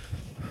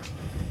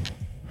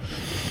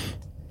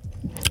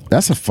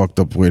 That's a fucked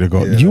up way to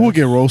go. Yeah, You will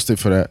get roasted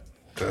for that.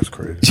 That's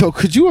crazy. Yo,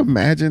 could you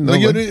imagine? Though,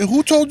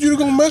 Who told you to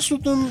go mess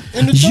with them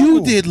in the jungle?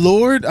 You did,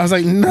 Lord. I was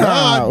like, nah.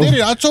 Nah, I did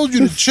it. I told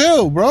you to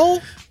chill, bro.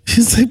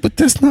 He's like, but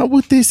that's not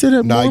what they said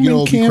at Mormon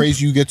It'll be camp.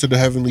 crazy. You get to the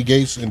heavenly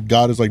gates and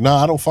God is like,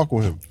 nah, I don't fuck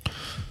with him.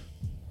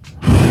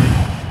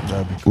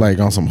 Like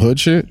on some hood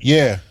shit.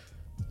 Yeah.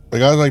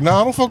 Like I was like,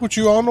 nah, I don't fuck with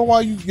you. I don't know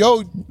why you,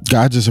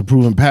 God just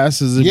approving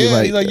passes. And Yeah, be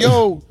like, he's like,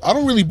 yo, I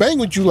don't really bang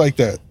with you like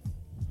that.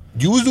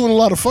 You was doing a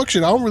lot of fuck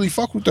shit. I don't really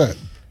fuck with that.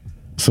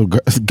 So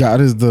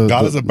God is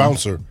is a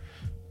bouncer.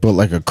 But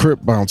like a crip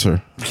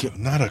bouncer.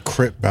 Not a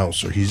crip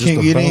bouncer. He's just Can't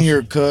a get bouncer. in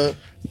here, cut.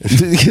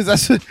 Because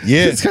that's what,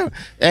 Yeah. it's kinda,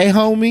 hey,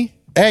 homie.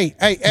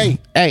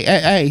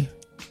 Hey.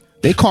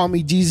 They call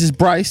me Jesus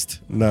Bryce.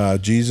 Nah,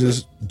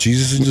 Jesus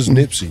is just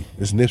Nipsey.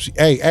 It's Nipsey.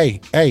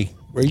 Hey.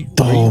 Where you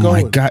Oh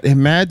going? my God.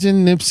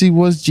 Imagine Nipsey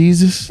was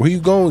Jesus. Where you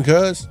going,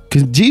 cuz?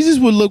 Because Jesus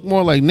would look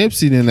more like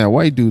Nipsey than that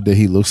white dude that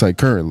he looks like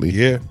currently.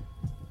 Yeah.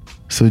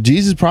 So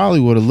Jesus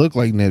probably would have looked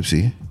like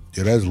Nipsey.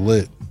 Yeah, that's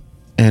lit.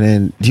 And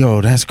then,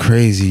 yo, that's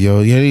crazy,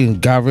 yo. Yeah, they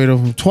got rid of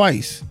him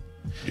twice.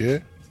 Yeah.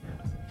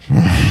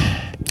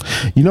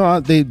 You know,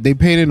 they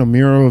painted a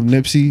mural of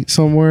Nipsey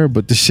somewhere,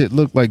 but the shit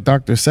looked like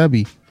Dr.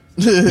 Sebi.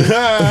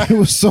 It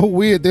was so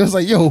weird. They was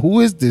like, yo, who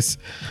is this?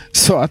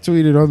 So I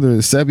tweeted under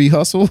Sebi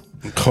Hustle.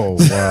 Oh,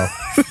 wow.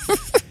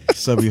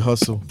 Sebi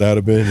Hustle. That'd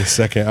have been his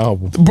second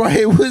album. Bro,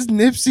 it was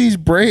Nipsey's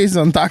braids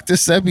on Dr.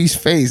 Sebi's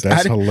face.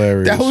 That's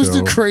hilarious. That was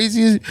the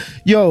craziest.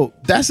 Yo,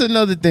 that's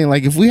another thing.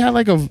 Like, if we had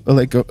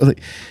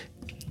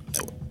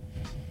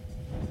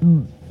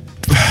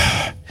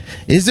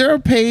is there a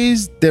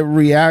page that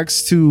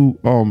reacts to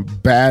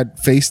bad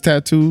face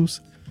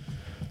tattoos?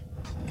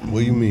 What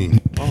do you mean?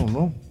 I don't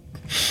know.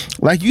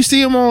 Like, you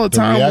see them all the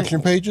time.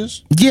 Reaction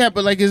pages? Yeah,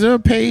 but like, is there a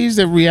page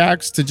that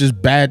reacts to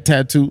just bad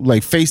tattoo,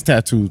 like face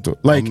tattoos?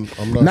 Like,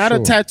 I'm not not a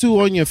sure. tattoo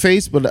on your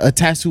face, but a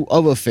tattoo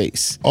of a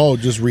face. Oh,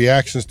 just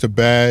reactions to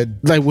bad.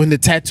 Like when the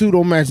tattoo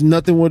don't match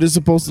nothing what it's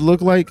supposed to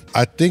look like.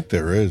 I think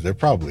there is. There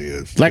probably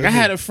is. Like, I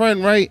had a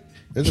friend, right?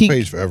 There's a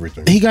page for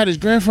everything. He got his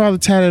grandfather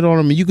tatted on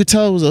him, and you could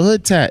tell it was a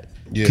hood tat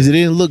Yeah. because it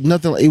didn't look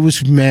nothing. It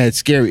was mad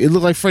scary. It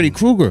looked like Freddy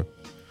Krueger.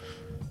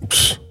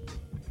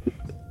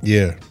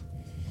 Yeah.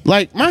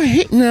 Like my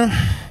hit now.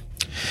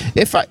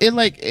 If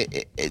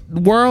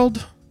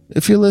world,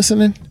 if you're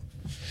listening,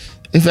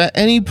 if at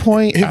any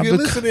point If you're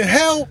listening,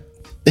 help.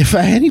 if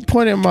at any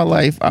point in my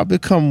life I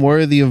become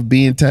worthy of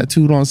being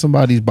tattooed on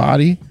somebody's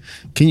body,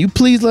 can you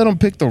please let them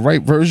pick the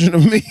right version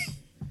of me?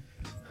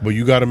 But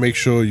you got to make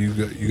sure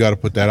you got to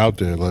put that out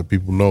there. Let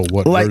people know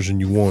what Like- version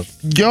you want.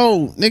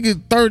 Yo, nigga,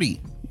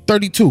 30,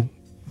 32.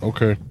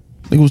 Okay.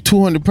 Nigga was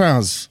 200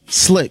 pounds,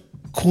 slick,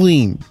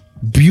 clean,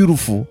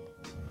 beautiful,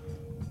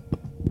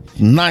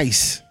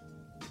 nice.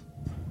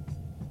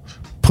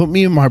 Put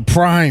me in my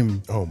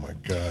prime. Oh my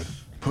God.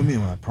 Put me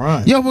in my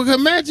prime. Yo, but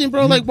imagine,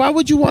 bro, like, why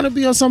would you want to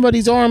be on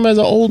somebody's arm as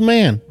an old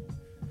man?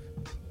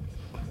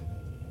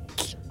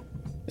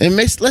 And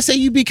let's say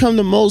you become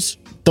the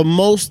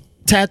most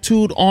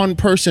tattooed on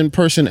person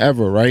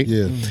ever, right?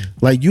 Yeah.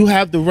 Like, you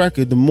have the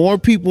record. The more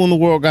people in the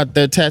world got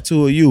that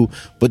tattoo of you,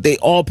 but they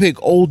all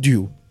pick old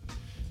you.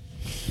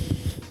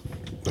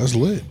 That's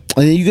lit.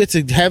 And then you get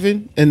to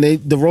heaven and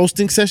the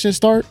roasting session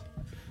start.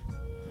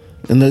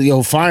 And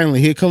then,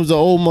 finally, here comes the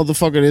old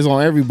motherfucker that's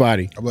on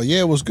everybody. I'm like, yeah,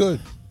 it was good.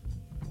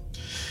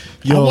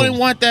 I wouldn't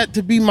want that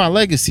to be my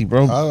legacy,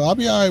 bro. I'll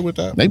be all right with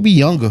that. They be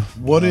younger.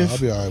 What I'll if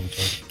be all right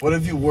with that. What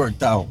if you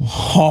worked out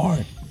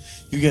hard?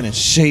 You get in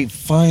shape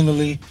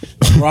finally,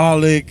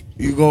 brolic.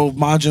 You go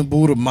Majin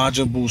Buu to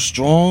Majin Buu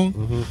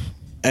strong,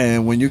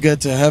 and when you get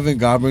to heaven,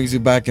 God brings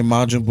you back in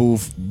Majin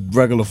Buu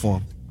regular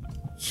form.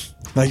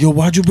 Like, yo,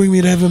 why'd you bring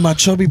me to heaven, my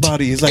chubby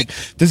body? It's like,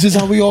 this is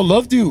how we all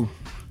loved you.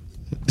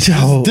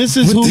 Yo, This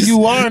is but who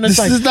you are, and it's this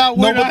like, is not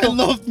no, what but I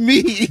loved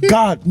me.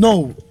 God,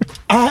 no.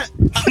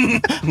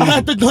 I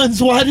had the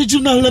guns. Why did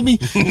you not let me?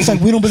 It's like,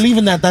 we don't believe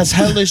in that. That's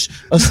hellish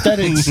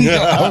aesthetics. You're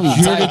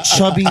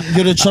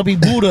the chubby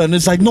Buddha. And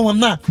it's like, no, I'm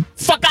not.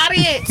 Fuck out of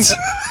here.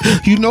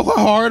 You know how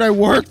hard I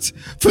worked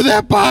for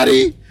that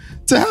body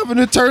to have an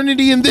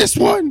eternity in this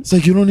one? It's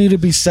like, you don't need to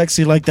be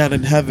sexy like that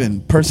in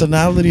heaven.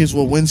 Personality is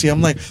what wins here.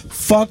 I'm like,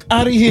 fuck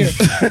out of here.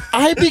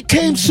 I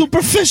became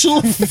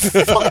superficial.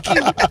 Fuck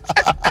you.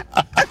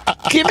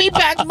 Give me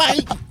back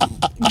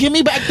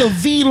the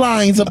V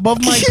lines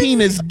above my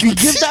penis. Give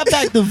that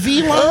back, the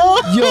V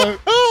line. Yo,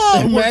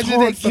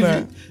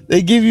 imagine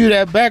they give you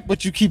that back,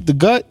 but you keep the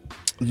gut.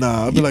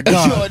 Nah, I'd be like,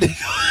 God,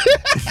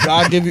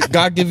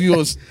 God give you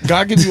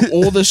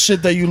all the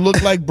shit that you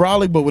look like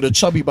brolic, but with a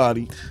chubby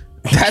body.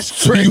 That's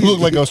So you look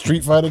like a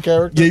Street Fighter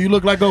character? Yeah, you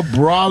look like a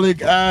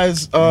brolic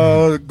ass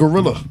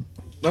gorilla.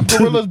 Them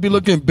gorillas be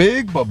looking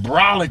big, but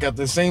brolic at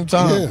the same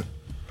time. Yeah.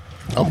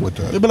 I'm with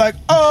that. They be like,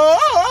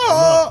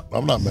 oh.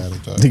 I'm not mad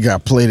at that. They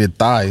got plated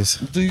thighs.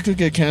 Do you could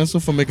get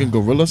canceled for making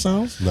gorilla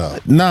sounds? Nah.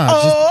 Nah,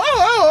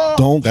 just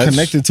don't That's-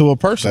 connect it to a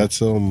person.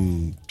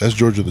 That's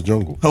George of the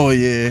Jungle. Oh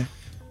yeah.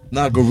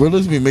 Nah,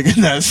 gorillas be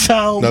making that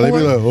sound. Now they be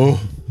boy. like, oh.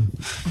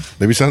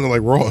 They be sounding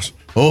like Ross.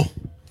 Oh.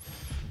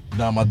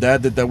 Nah, my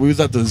dad did that. We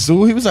was at the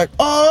zoo. He was like,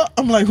 oh.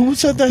 I'm like, who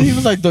said that? He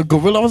was like, the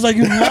gorilla. I was like,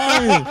 you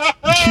lying.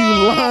 You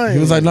lying. He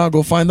was like, nah,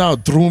 go find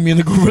out. Threw me in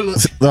the gorilla.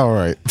 All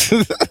right.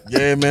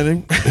 Yeah,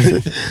 man.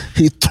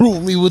 He threw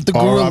me with the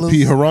gorillas.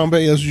 R.I.P.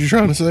 Harambe, that's what you're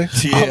trying to say?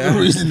 I'm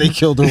the reason they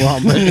killed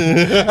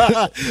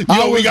Harambe.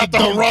 Yo, we got the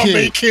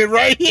Harambe kid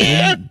right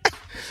here.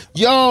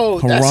 Yo,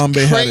 that's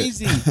Harambe had it.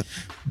 crazy.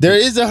 There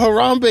is a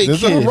Harambe There's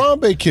kid. a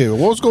Harambe kid.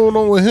 What's going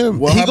on with him?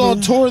 What He happened?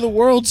 gonna tour the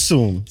world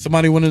soon.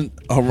 Somebody went in.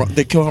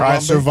 They killed I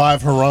Harambe.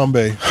 survived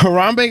Harambe.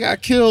 Harambe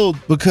got killed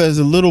because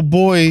a little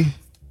boy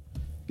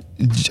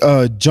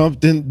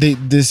jumped in.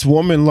 This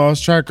woman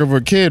lost track of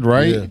her kid,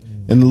 right? Yeah.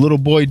 And the little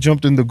boy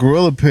jumped in the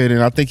gorilla pit,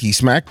 and I think he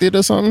smacked it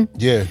or something.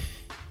 Yeah.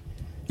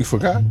 You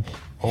forgot?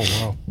 Oh,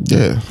 wow.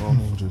 Yeah, I don't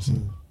know what you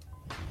said.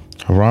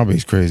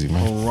 Harambe's crazy,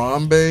 man.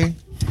 Harambe.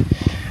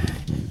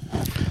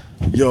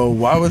 Yo,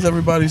 why was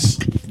everybody's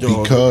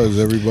Because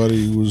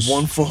everybody was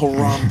one for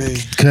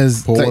Harambe,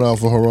 Because pulling out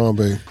for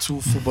Harambe.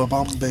 two for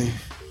Babambe?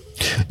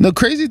 the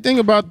crazy thing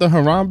about the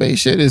Harambe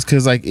shit is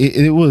because like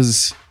it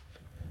was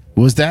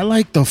that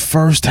like the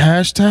first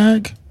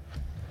hashtag,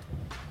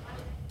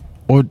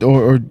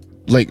 or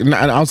like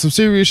on some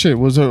serious shit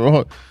was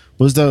the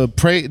whatever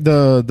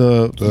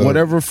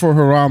for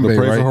Harambe, The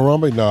pray right? for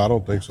Harambe? No, I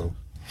don't think so.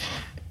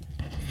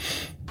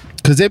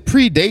 Because it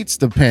predates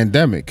the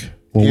pandemic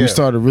when we Yeah.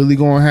 started really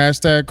going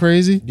hashtag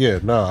crazy. Yeah,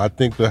 no, I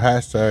think the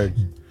hashtag.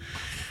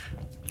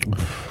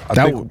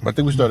 I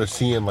think we started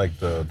seeing like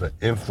the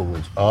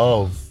influence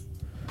of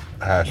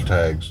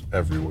hashtags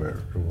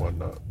everywhere and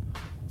whatnot.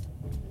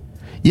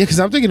 Yeah, because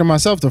I'm thinking to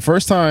myself, the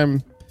first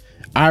time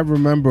I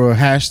remember a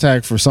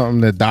hashtag for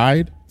something that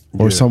died,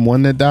 or Yeah.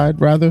 someone that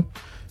died rather,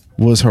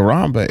 was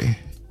Harambe.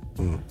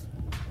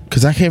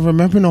 Because I can't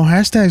remember no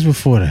hashtags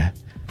before that.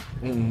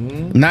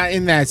 Not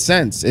in that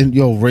sense. And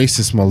yo,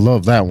 racism, I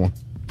love that one.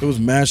 There was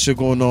mad shit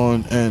going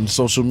on, and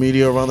social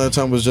media around that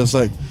time was just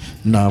like,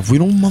 nah, if we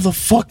don't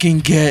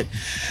motherfucking get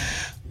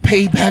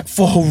payback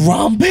for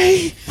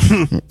Harambe,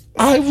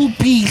 I will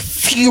be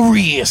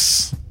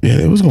furious. Yeah,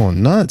 it was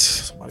going nuts.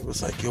 Somebody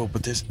was like, yo,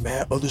 but there's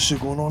mad other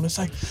shit going on. It's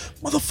like,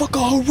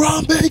 motherfucker,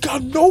 Harambe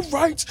got no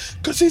rights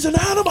because he's an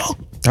animal.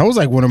 That was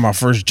like one of my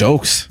first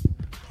jokes.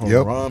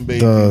 Yep. Harambe.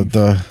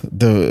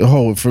 The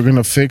whole, if we're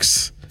gonna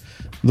fix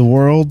the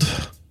world,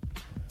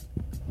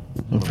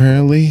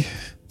 apparently.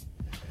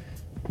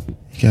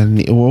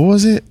 What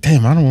was it?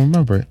 Damn, I don't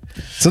remember it.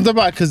 Something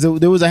about, because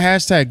there was a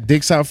hashtag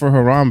dicks out for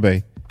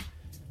Harambe,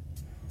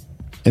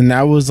 and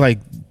that was a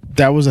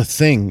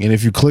thing. And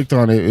if you clicked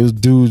on it, it was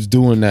dudes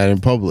doing that in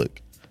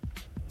public,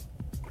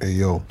 Hey,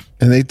 yo.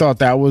 and they thought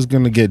that was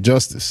gonna get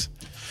justice.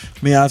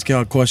 Let me ask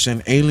y'all a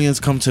question. Aliens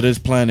come to this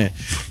planet,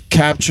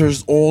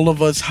 captures all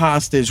of us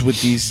hostage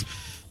with these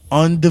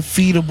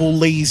undefeatable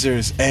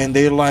lasers, and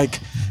they're like,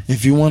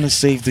 if you want to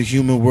save the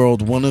human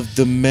world, one of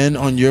the men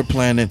on your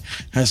planet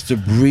has to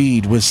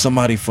breed with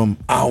somebody from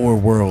our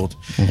world.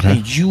 Okay.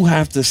 And you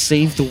have to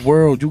save the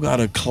world. You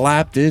gotta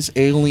clap this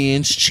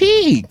alien's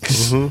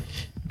cheeks.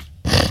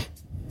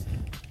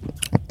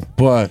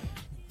 But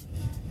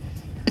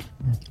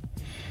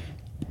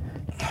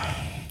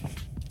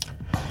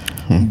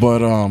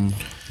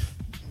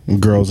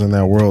Girls in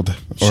that world,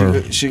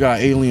 or she got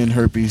alien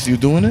herpes. You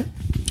doing it?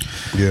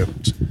 Yeah.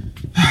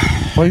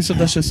 Why you said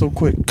that shit so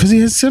quick? because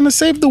he's gonna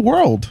save the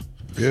world.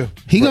 Yeah.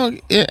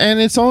 And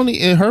it's only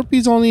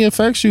herpes only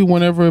affects you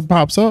whenever it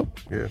pops up.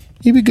 Yeah.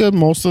 He be good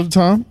most of the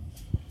time.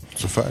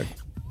 It's a fact.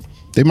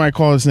 They might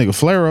call this nigga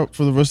flare up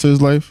for the rest of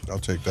his life. I'll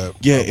take that.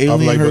 Yeah, I'm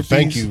alien like, but herpes.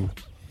 thank you.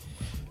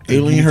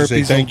 Alien You can say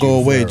herpes don't thank go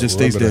you away. for It just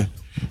stays remember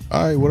there. that.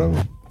 All right,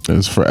 whatever.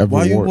 It's forever.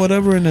 Why you war.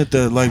 whatever in it?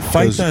 Like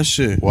fight 'Cause that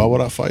shit. Why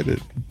would I fight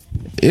it?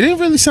 It didn't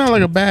really sound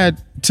like a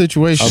bad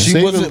situation. I'm She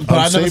saving- wasn't, but I'm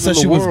I never saving said the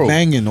she was world.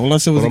 banging. All I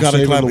said was But you I'm gotta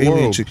saving clap the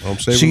alien world. chick. I'm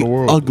saving She the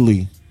world.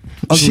 ugly.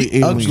 Ugly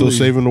alien. I'm still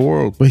saving the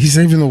world. But he's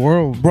saving the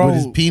world, Bro. with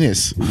his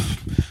penis.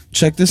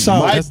 Check this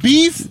out. My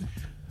beef.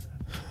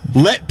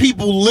 Let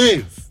people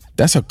live.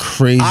 That's a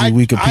crazy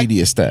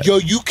Wikipedia stat. Yo,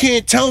 you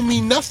can't tell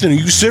me nothing. Are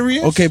you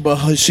serious? Okay,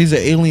 but she's an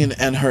alien,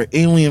 and her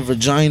alien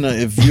vagina.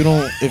 If you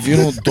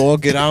don't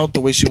dog it out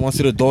the way she wants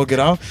you to dog it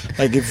out,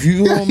 like if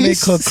you don't make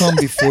her come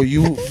before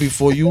you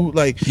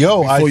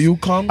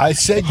come, I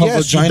said her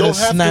yes. vagina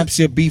snaps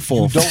your beef You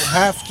off. don't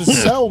have to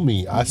sell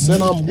me. I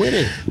said I'm with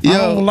it. I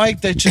don't like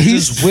that you're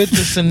just with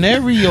the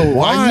scenario.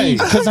 Why?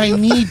 Because I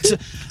need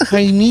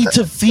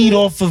to feed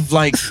off of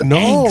like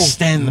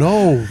angst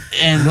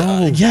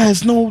and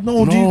yes, no.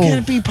 You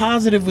can't be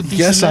positive with these.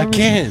 Yes, scenarios. I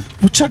can.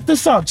 Well, check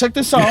this out.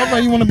 All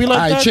right, you want to be like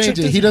I that? change Check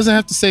it. this He doesn't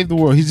have to save the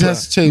world. He just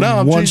has to save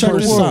I'm one changing the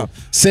person. world.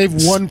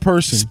 Save one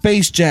person.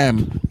 Space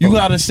Jam. You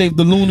gotta save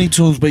the Looney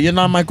Tunes, but you're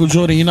not Michael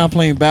Jordan. You're not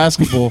playing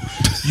basketball.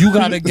 You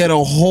gotta get a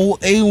whole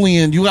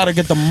alien. You gotta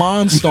get the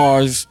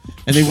Monstars,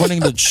 and they're running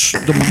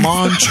the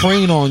Mon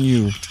train on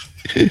you.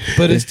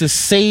 But it's to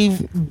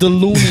save the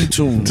Looney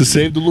Tunes. To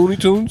save the Looney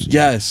Tunes?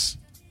 Yes.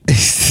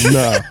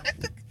 Nah.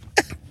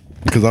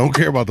 Because I don't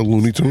care about the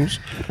Looney Tunes.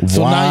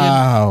 So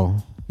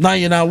Wow. now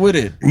you're not with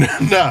it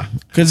Nah.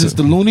 because it's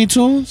the Looney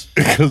Tunes.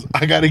 Because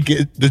I gotta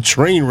get the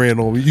train ran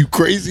on me. You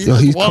crazy? Yo,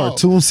 he's Wow.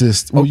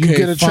 cartoonsist. Will you Okay,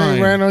 get a train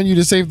fine. ran on you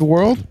to save the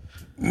world?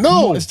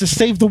 No. It's to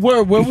save the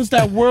world. Where was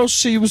that world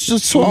shit you was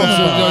just talking Nah.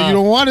 about? Yo, you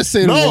don't want to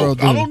save the No,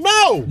 world. I Then. don't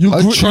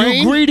know.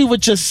 train? You're greedy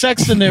with your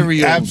sex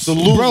scenarios.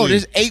 Absolutely. Bro,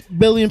 there's 8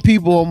 billion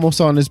people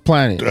almost on this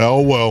planet. Oh,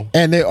 well.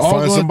 And they're all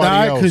Find going to somebody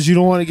die else. because you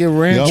don't want to get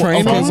ran Yup,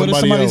 trained find Okay, on. what if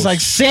somebody somebody's else. like,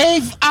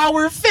 save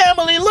our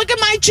family? Look at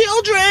my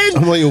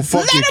children. I'm like, yo,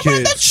 fuck Let your them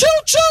run the kids.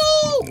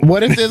 choo-choo.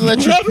 What if they let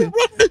you? Let them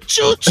run the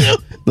choo-choo.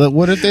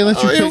 What if they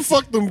let you Oh, yo, pick?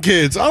 fuck them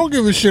kids. I don't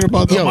give a shit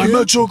about them. Yo, My you-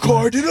 Metro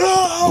card.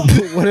 No.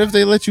 What if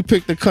they let you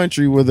pick the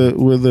country where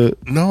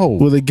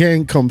the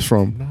gang comes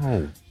from?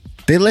 No.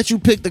 They let you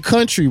pick the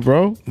country,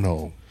 bro.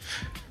 No.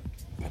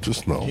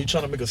 Just no. You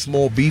trying to make a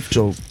small beef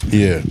joke.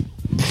 Yeah.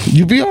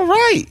 You be all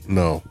right.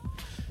 No.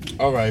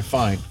 All right,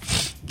 fine.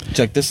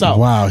 Check this out.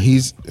 Wow,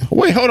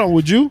 wait, hold on.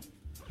 Would you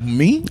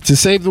Me? to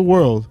save the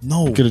world?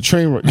 No. Get a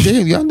train run.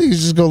 Damn, y'all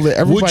niggas just gonna let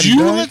everybody Would you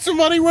die let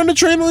somebody run the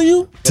train on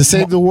you? to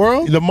save the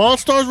world? The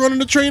Monstars running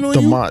the train on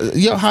you?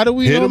 Yo, how do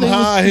we Hit know them they was-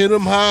 high, hit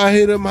them high,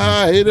 hit them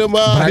high, hit them I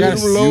high, hit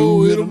gotta them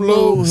low, hit them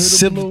low, hit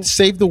them low.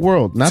 Save the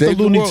world, not Save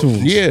the Looney world.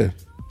 Tunes. Yeah.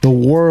 The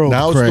world.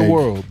 Now it's Craig. the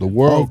world. The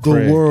world, Of the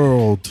Craig.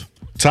 world.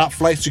 Top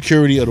flight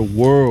security of the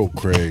world,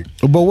 Craig.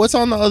 But what's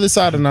on the other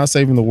side of not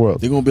saving the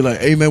world? They're gonna be like,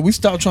 hey man, we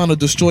stopped trying to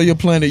destroy your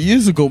planet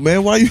years ago,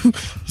 man. Why you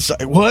It's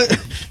like, what?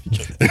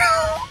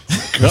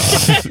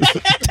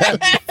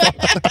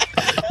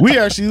 We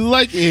actually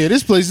like it here.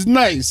 This place is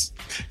nice.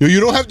 Yo, you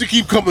don't have to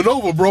keep coming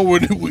over, bro.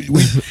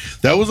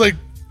 That was like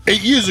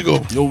 8 years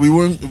ago. Yo,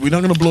 we're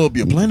not gonna blow up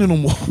your planet no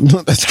more.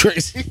 That's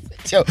crazy.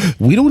 Yo,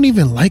 we don't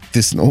even like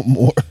this no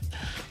more.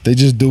 They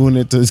just doing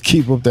it to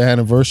keep up the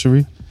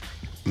anniversary.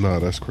 Nah,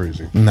 that's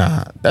crazy.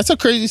 Nah, that's a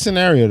crazy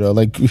scenario though.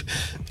 Like,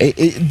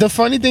 the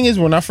funny thing is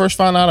when I first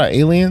found out about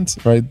aliens,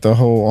 right? The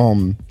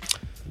whole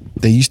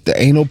the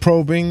anal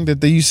probing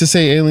that they used to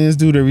say aliens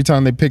do every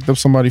time they picked up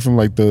somebody from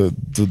like the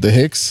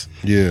Hicks.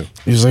 Yeah.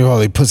 He was like, oh,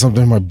 they put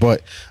something in my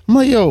butt. I'm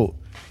like, yo,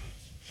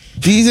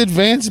 these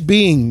advanced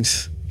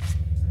beings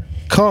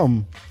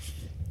come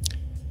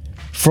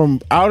from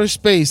outer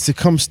space to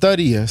come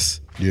study us.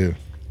 Yeah.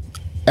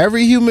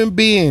 Every human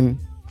being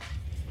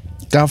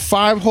got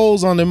 5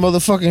 holes on their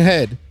motherfucking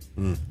head.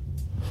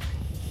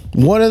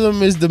 One of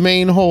them is the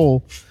main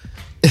hole.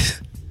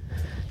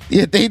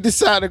 Yet they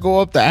decide to go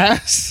up the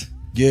ass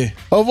Yeah.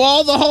 of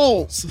all the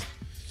holes.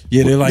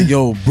 Yeah, they're like,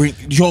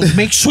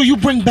 make sure you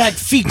bring back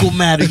fecal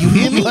matter. You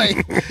hear me?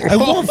 Like, I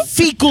want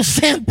fecal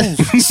samples.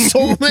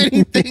 so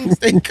many things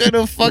they could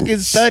have fucking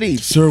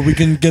studied. Sir, we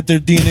can get their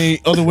DNA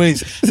other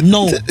ways.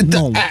 No.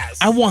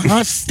 I want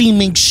hot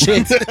steaming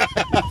shit.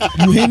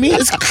 You hear me?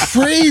 It's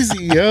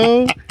crazy,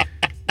 yo.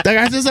 Like,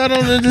 I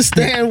don't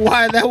understand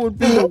why that would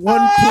be the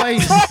one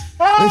place.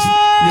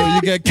 Yo,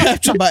 you get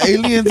captured by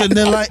aliens and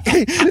they're like,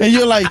 and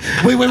you're like,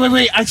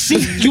 wait. I see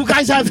you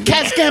guys have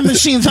CAT scan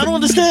machines. I don't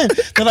understand.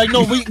 They're like,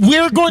 no,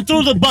 we're going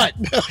through the butt.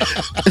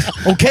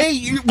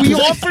 Okay, we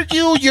offered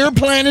you your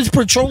planet's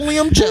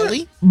petroleum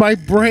jelly. My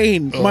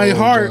brain, my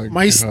heart,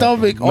 my God.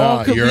 stomach,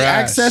 all could be your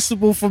ass.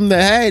 accessible from the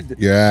head.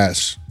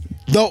 Yes.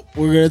 Nope,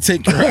 we're gonna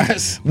take your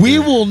ass. We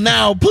will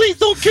now. Please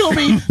don't kill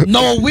me.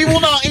 No, we will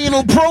not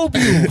anal probe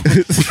you.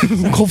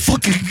 Go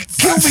fucking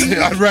kill me.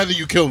 I'd rather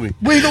you kill me.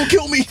 Wait, don't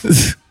kill me.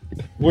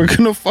 We're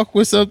gonna fuck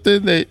with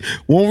something that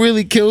won't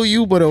really kill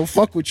you, but it'll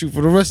fuck with you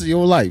for the rest of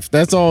your life.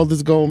 That's all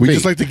this gonna We be.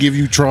 just like to give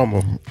you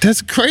trauma.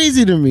 That's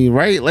crazy to me,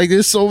 right? Like,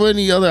 there's so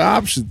many other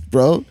options,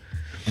 bro.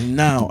 And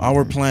now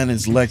our plan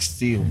is Lex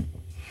Steele.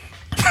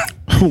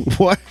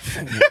 What?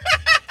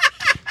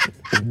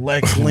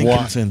 Lex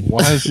Lincoln.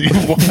 Why is he?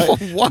 Why?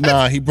 What?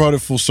 Nah, he brought it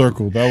full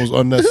circle. That was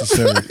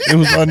unnecessary. It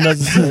was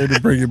unnecessary to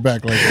bring it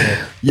back like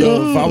that.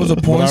 Yo, if I was a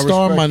porn I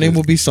star, respect my name it.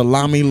 would be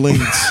Salami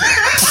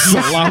Links.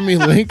 Salami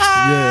links?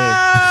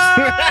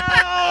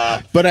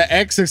 Yeah. But an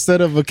X instead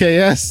of a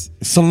KS.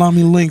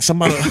 Salami links.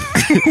 I'm about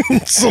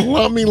to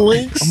Salami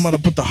links. I'm about to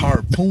put the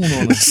harpoon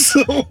on it.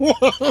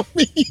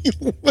 Salami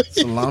links.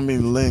 Salami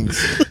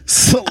links.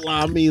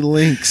 Salami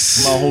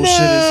links. My whole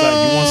shit is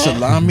like, you want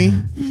salami?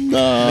 Nah.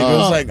 Nigga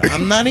was like,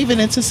 I'm not even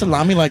into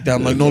salami like that.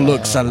 I'm like, no,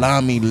 look,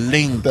 salami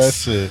links.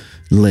 That's it.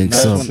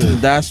 Links That's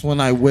up. that's when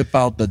I whip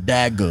out the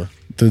dagger.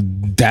 The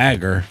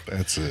dagger.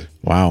 That's it.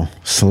 Wow.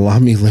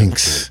 Salami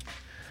links.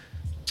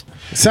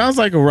 Sounds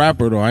like a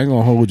rapper though. I ain't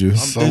gonna hold you. I'm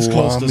this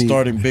close to Salami-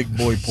 starting big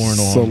boy porn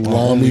on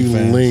Salami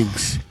OnlyFans.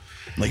 links.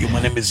 Like, yo,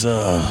 my name is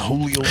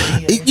Julio.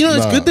 You know,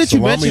 it's good that you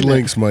Salami mentioned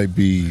links might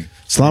be.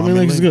 Salami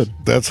links is links.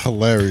 good. That's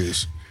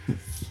hilarious.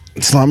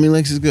 Salami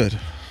links is good.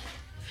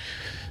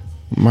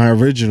 My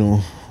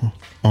original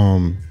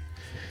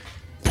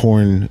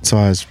porn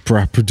size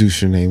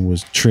producer name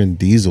was Trin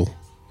Diesel.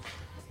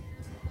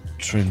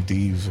 Trent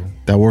Diesel.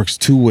 That works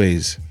two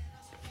ways.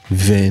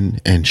 Vin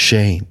and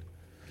Shane.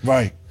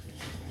 Right.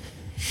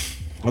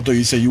 I thought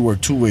you said you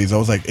work two ways. I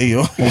was like, hey,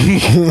 yo.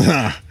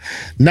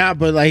 Nah,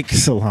 but like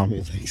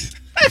salami links.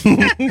 I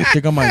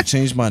think I might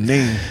change my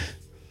name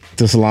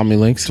The salami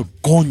links. to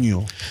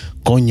Coño.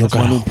 Coño, That's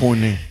my new carajo.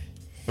 porn name.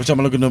 Every time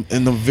I look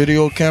in the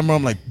video camera,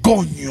 I'm like,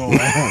 Coño.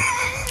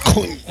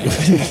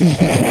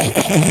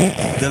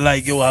 They're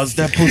like, yo, how's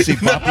that pussy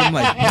popping? I'm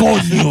like,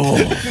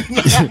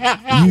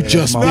 Coño. You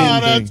just my Nah,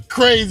 own thing. that's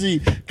crazy.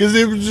 Because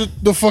it was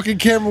just the fucking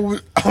camera.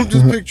 I'm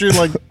just picturing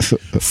like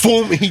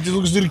foaming. He just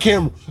looks to the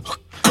camera.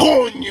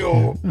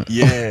 Coño.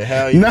 Yeah,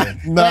 hell yeah.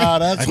 Nah,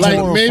 that's like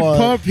horrifying. mid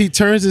pump, he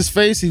turns his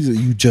face. He's like,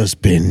 you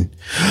just been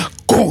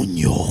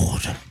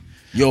coño.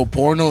 Yo,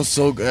 porno's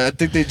so good. I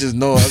think they just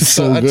know.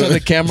 So I tell good. the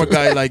camera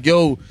guy, like,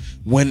 yo,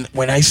 when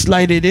I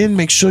slide it in,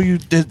 make sure you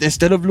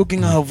instead of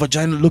looking at her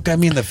vagina, look at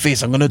me in the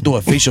face. I'm gonna do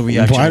a facial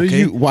reaction. Why do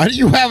okay?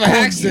 you have an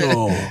accent?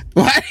 Coño.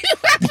 Why do you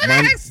have an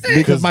accent?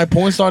 Because my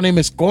porn star name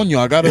is Coño.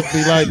 I gotta be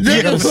like, I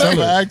Nigga, gotta what? sell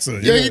it.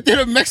 accent. Yo, Yeah. you did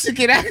a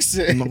Mexican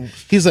accent. No.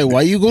 He's like,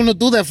 why you gonna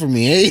do that for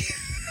me, eh?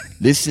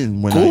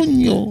 Listen,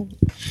 Coño.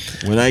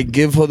 when I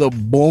give her the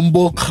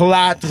bombo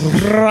clat,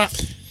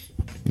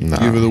 Nah,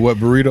 Give her the wet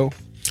burrito.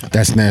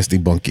 that's nasty,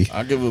 Bunky.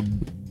 I give a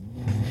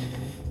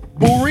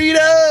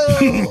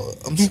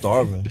burrito. I'm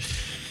starving.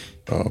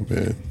 Oh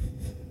man.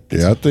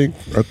 Yeah, I think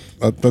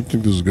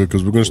this is good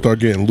because we're gonna start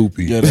getting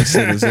loopy. Yeah, that's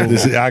it. It's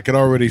over. I can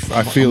already.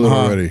 I feel it Uh-huh.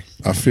 already.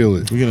 I feel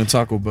it. We're gonna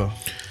Taco Bell.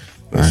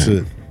 That's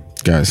it.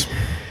 Guys,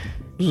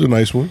 This is a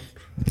nice one.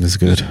 it's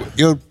good.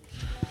 Yo,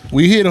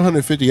 we hit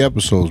 150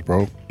 episodes,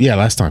 bro. Yeah,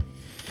 last time.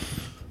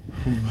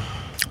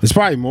 It's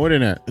probably more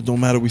than that. It don't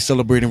matter. We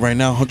celebrating right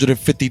now.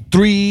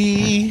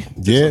 153.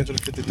 Yeah.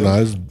 153. Nah,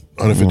 it's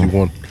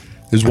 151.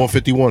 It's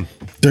 151.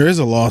 There is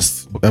a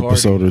lost Bacardi.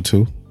 episode or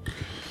two.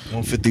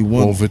 151.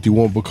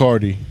 151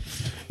 Bacardi.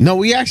 No,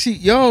 we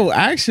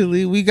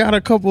actually, we got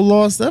a couple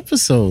lost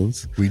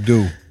episodes. We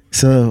do.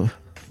 So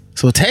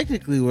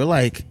technically, we're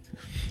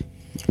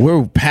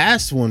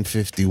past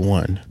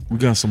 151. We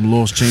got some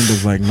lost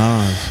chambers like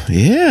Nas.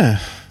 Yeah.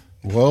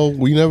 Well,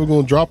 we never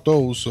gonna drop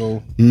those.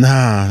 So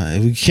Nah,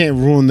 we can't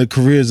ruin the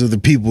careers of the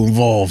people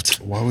involved.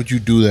 why would you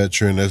do that,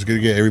 Trent? That's gonna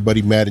get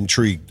everybody mad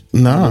intrigued.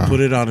 Nah. Put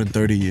it out in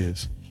 30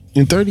 years.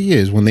 In 30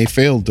 years, when they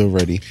failed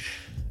already,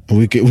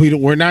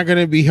 we're not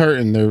gonna be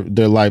hurting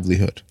their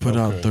livelihood. Put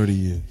out 30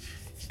 years.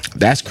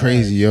 That's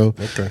crazy, yo.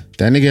 Okay.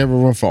 That nigga ever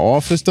run for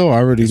office though? I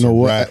already know a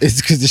what. rat.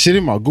 It's because the shit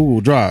in my Google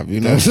Drive.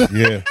 You know,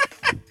 Yeah.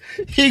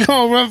 he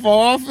gonna run for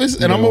office,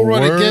 and I'm Yo, gonna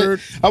run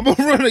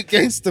word.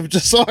 against him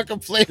just so I can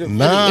play the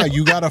Nah, video.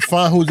 you gotta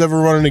find who's ever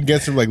running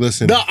against him. Like,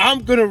 listen. No,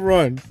 I'm gonna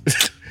run.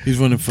 He's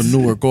running for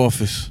Newark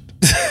office.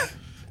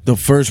 The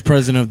first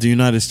president of the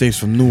United States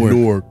from Newark.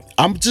 Newark.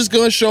 I'm just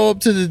gonna show up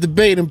to the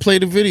debate and play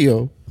the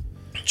video.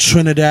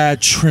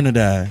 Trinidad.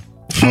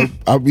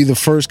 I'll be the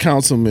first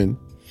councilman.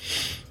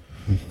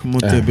 Come on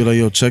there, be like,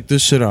 yo, check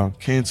this shit out.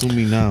 Cancel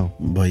me now.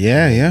 But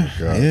yeah.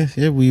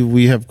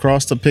 We have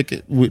crossed the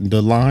picket with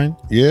the line.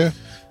 Yeah.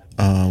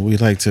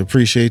 We'd like to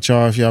appreciate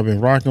y'all if y'all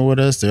been rocking with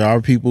us. There are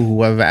people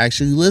who have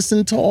actually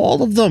listened to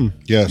all of them.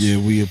 Yes. Yeah,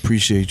 we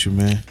appreciate you,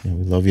 man. And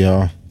we love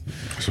y'all.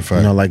 That's a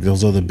fact. You know, like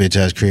those other bitch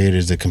ass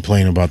creators that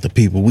complain about the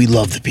people. We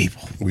love the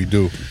people. We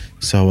do.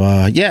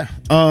 So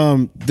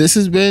this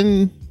has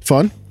been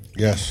fun.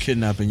 Yes.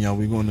 Kidnapping y'all.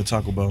 We going to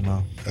Taco Bell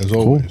now. As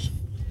always.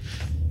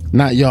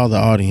 Not y'all, the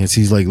audience.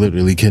 He's like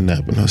literally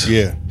kidnapping us.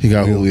 Yeah. He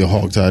got Julio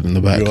hogtied in the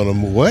back. You on a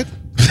what?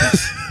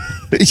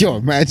 Yo,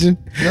 imagine.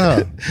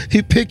 Nah.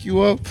 He pick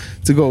you up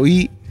to go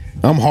eat.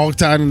 I'm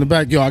hogtied in the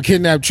back. Yo, I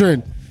kidnapped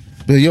Trent.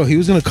 But yo, he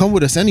was gonna come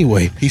with us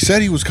anyway. He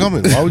said he was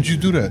coming. Why would you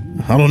do that?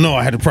 I don't know.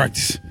 I had to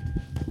practice.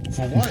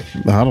 For what?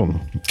 I don't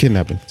know.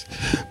 Kidnapping.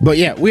 But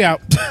yeah, we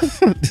out.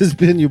 This has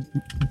been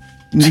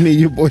me,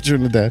 your boy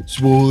Trinidad.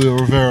 Julio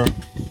Rivera.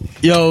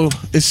 Yo,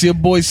 it's your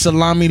boy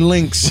Salami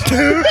Links.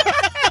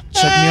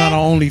 Check me out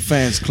on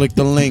OnlyFans. Click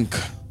the link.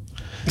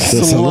 The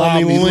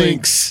salami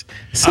links.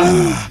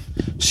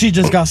 She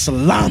just got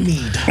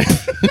salamied.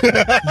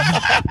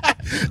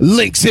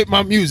 Links hit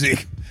my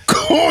music.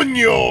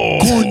 Coño.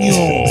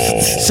 Coño.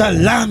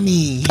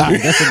 Salami.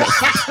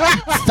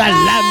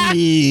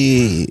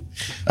 Salami.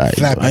 All right,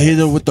 Slap I hit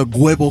her with the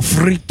huevo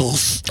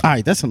fritos. all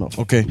right, that's enough.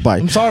 Okay. Bye.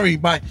 I'm sorry.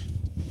 Bye.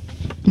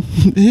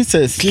 He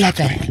says slap.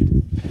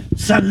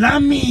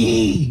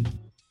 Salami.